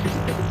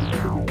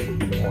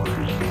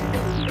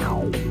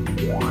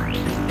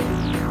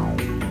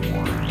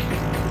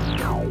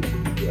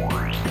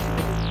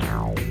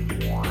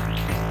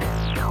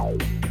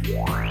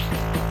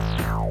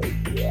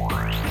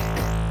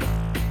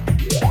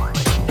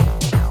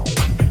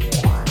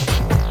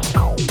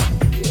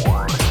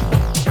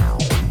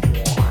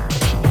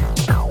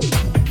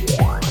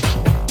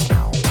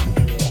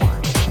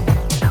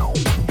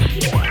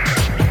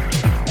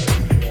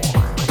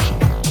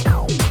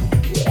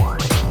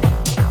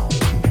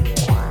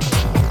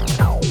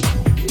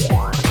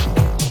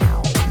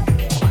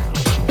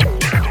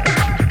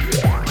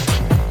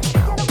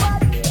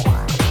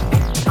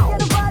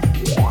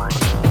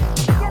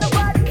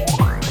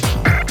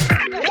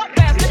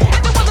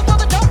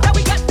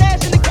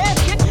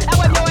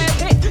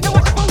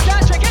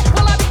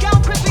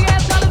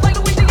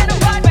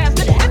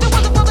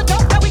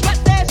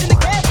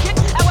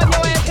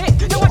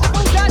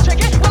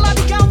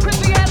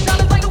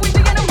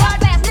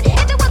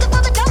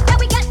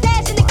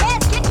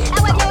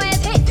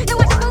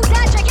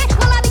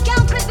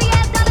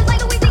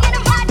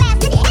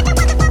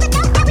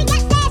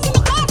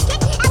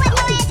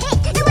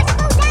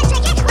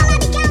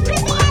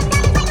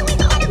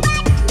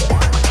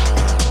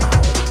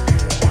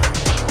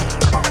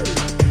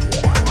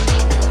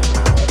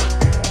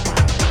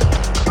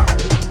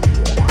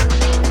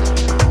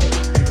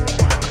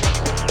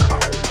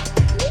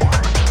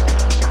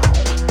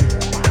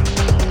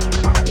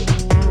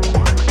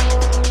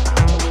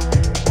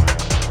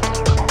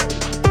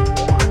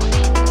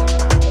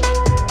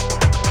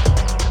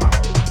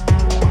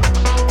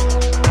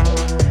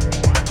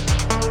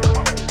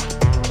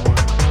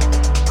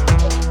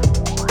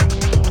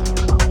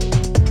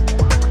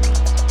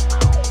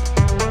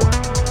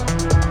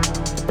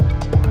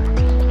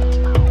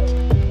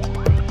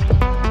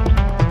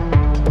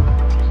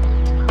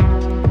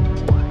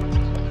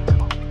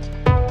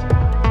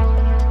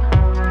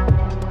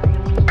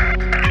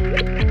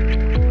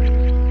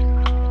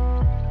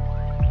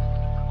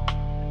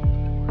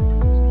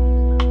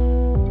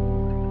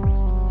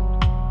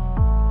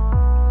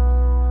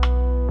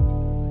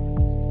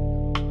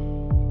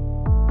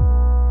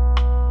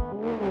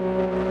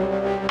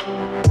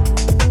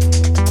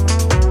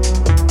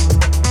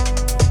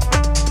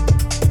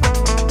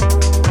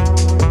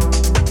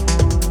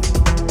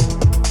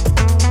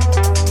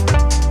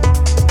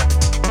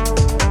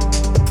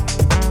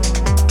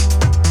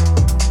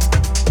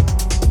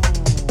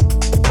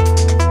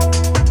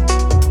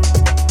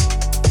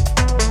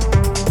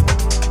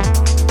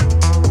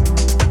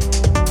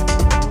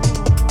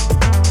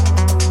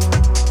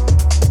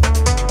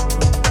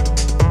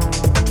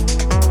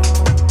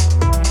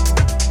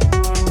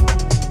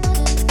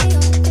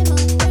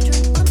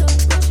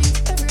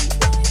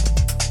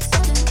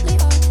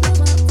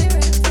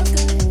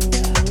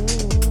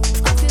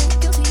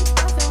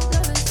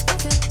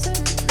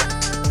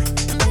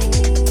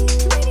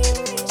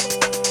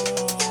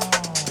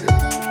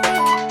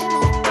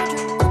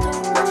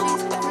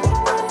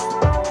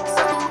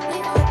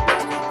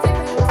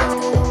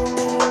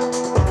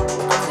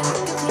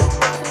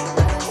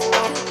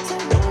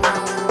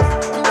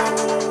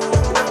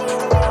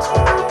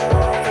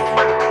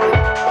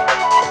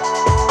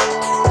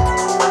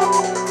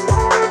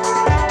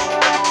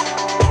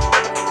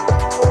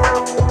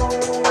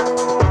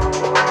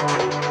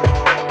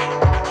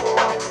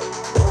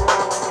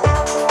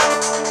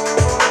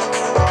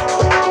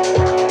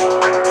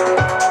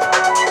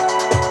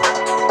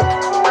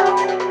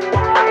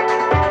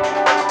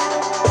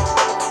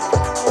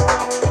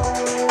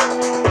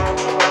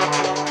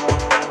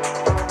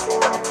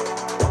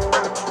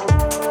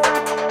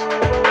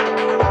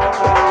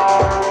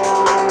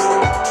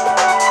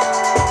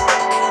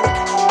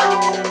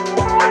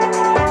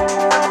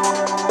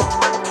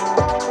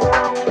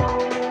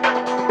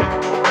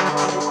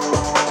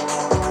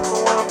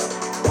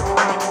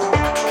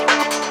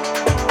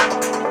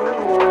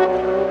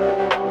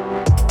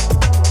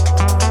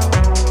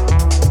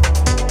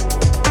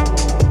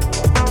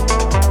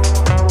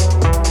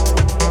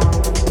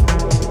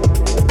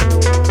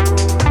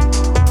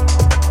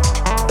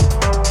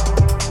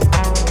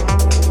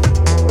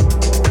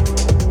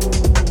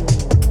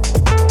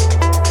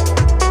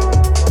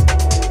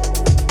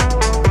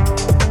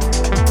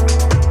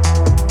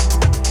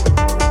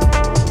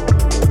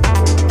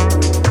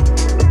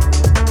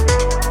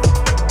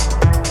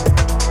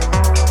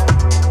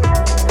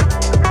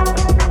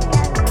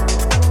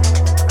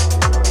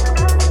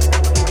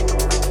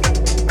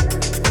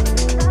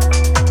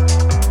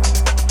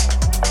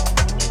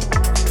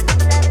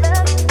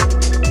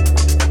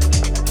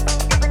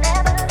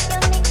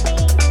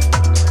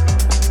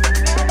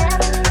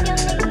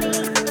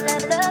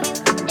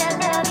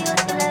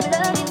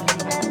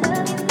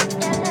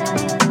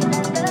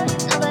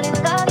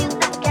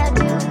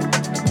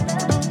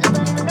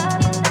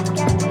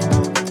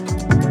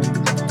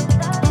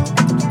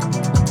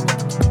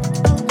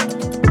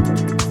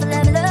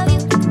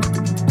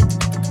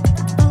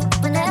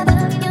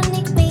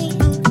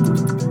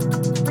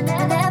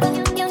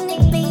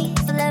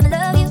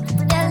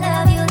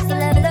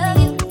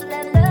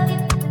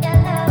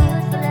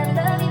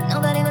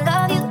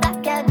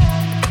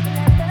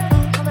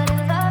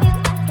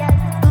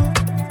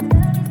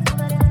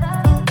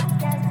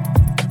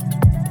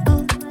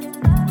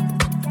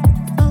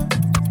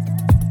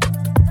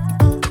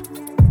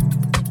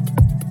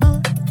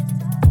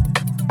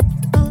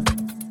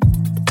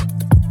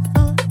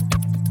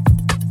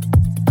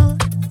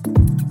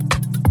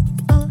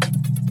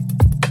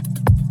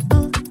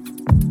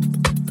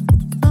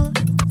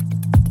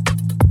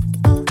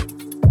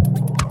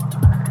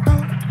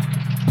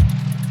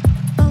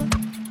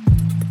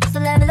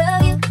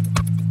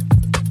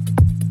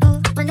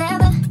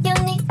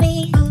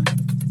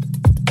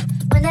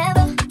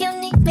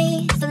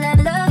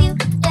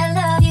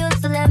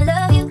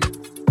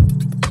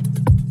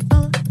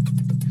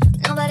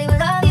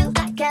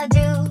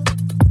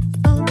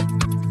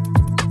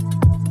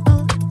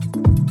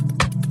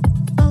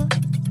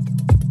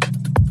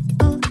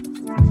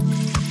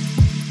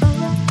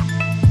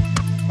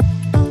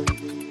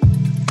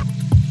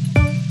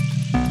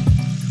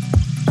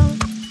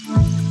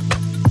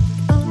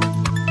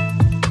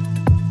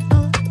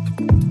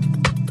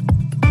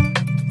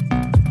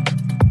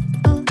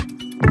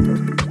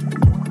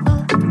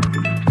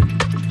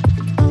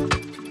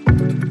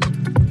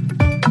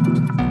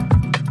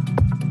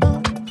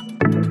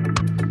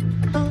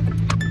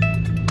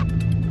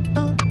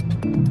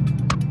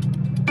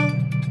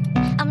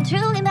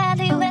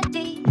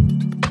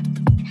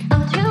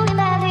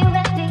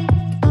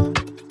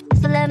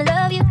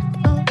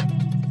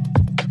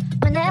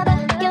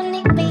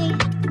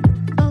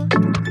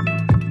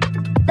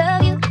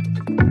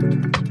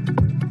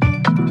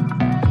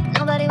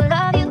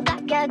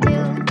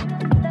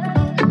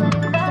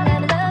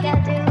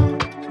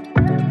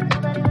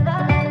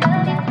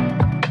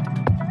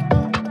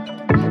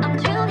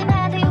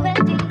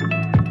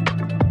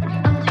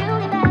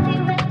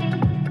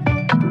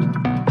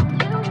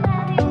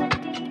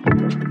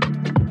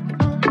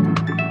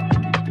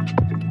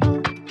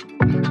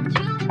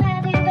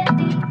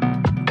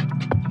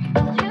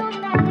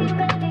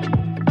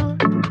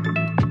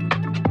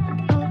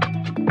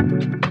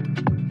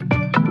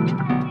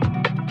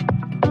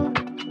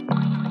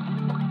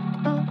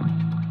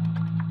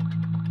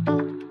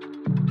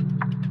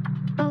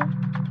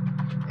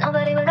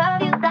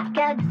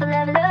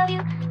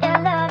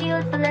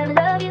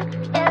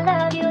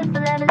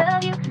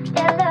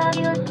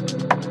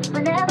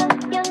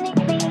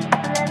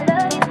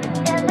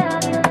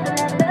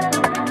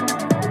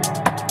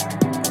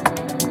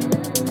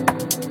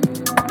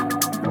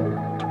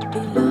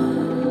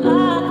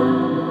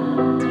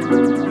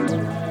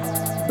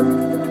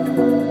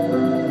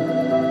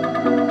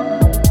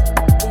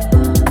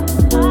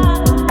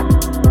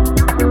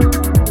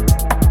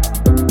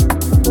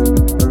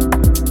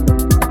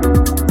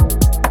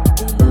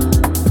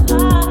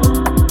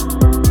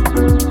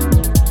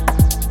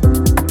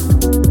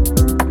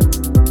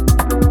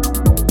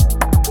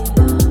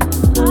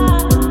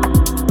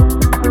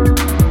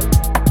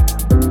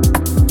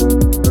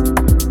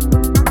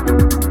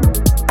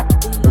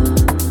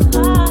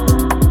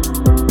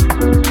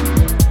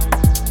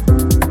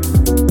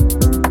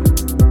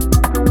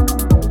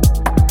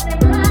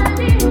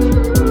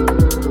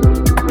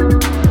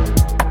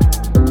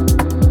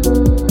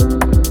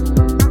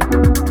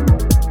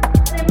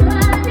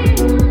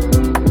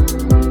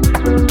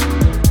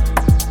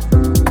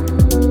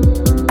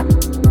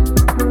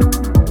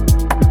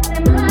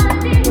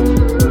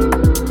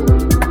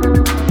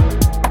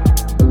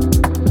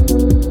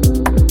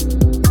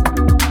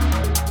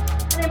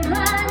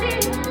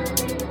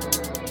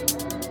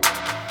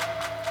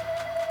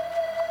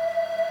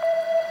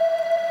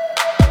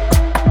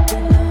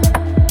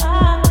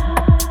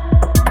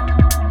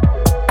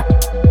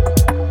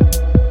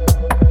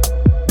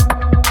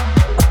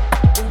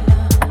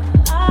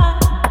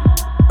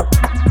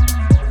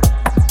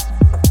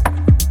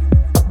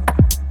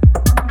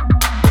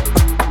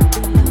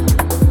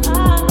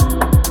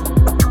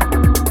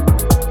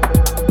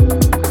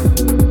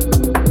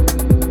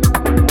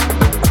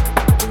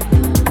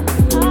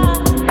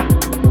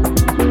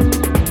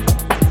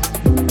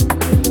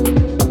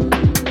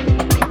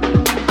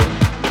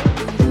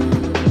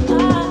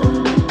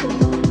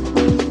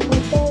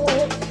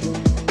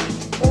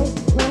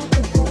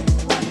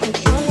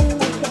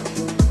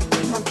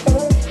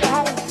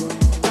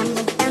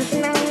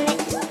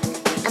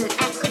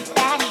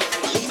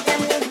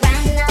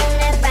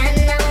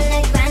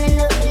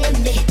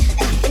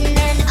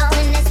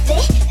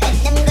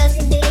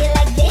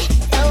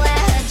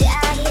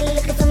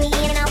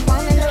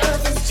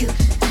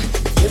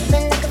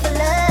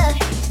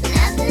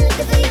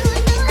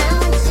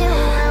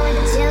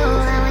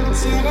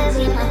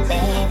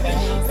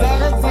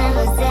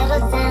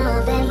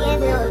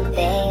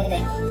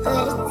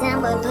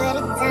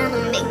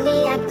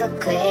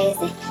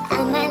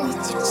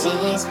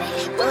 change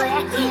me. Boy,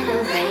 I can't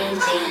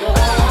arrange it.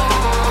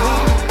 They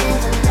will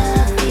never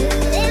love you.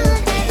 They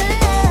will never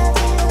love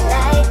you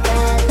like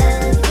I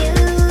love you.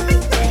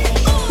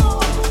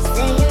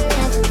 Say you'll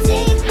never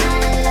take my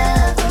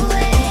love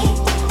away.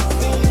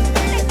 Say you'll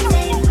never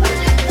take my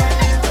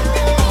love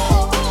away.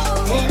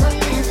 They will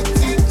never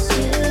touch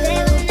you. They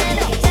will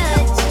never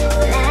touch you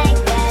like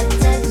I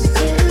touched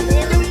you.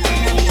 They will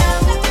never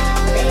love you.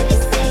 Baby,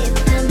 say you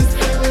promise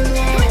they will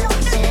never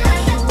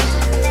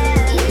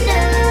change. You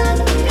know.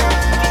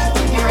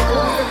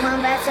 The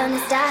one right from the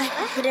start,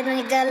 put it on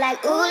your girl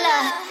like ooh la.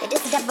 Yeah,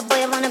 this the type of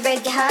boy I wanna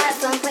break your heart,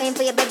 so I'm praying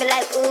for your baby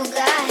like ooh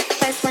God.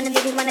 First one to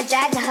make me wanna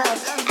drag the hoe.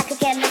 I could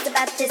care less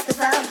about this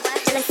before.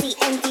 Jealousy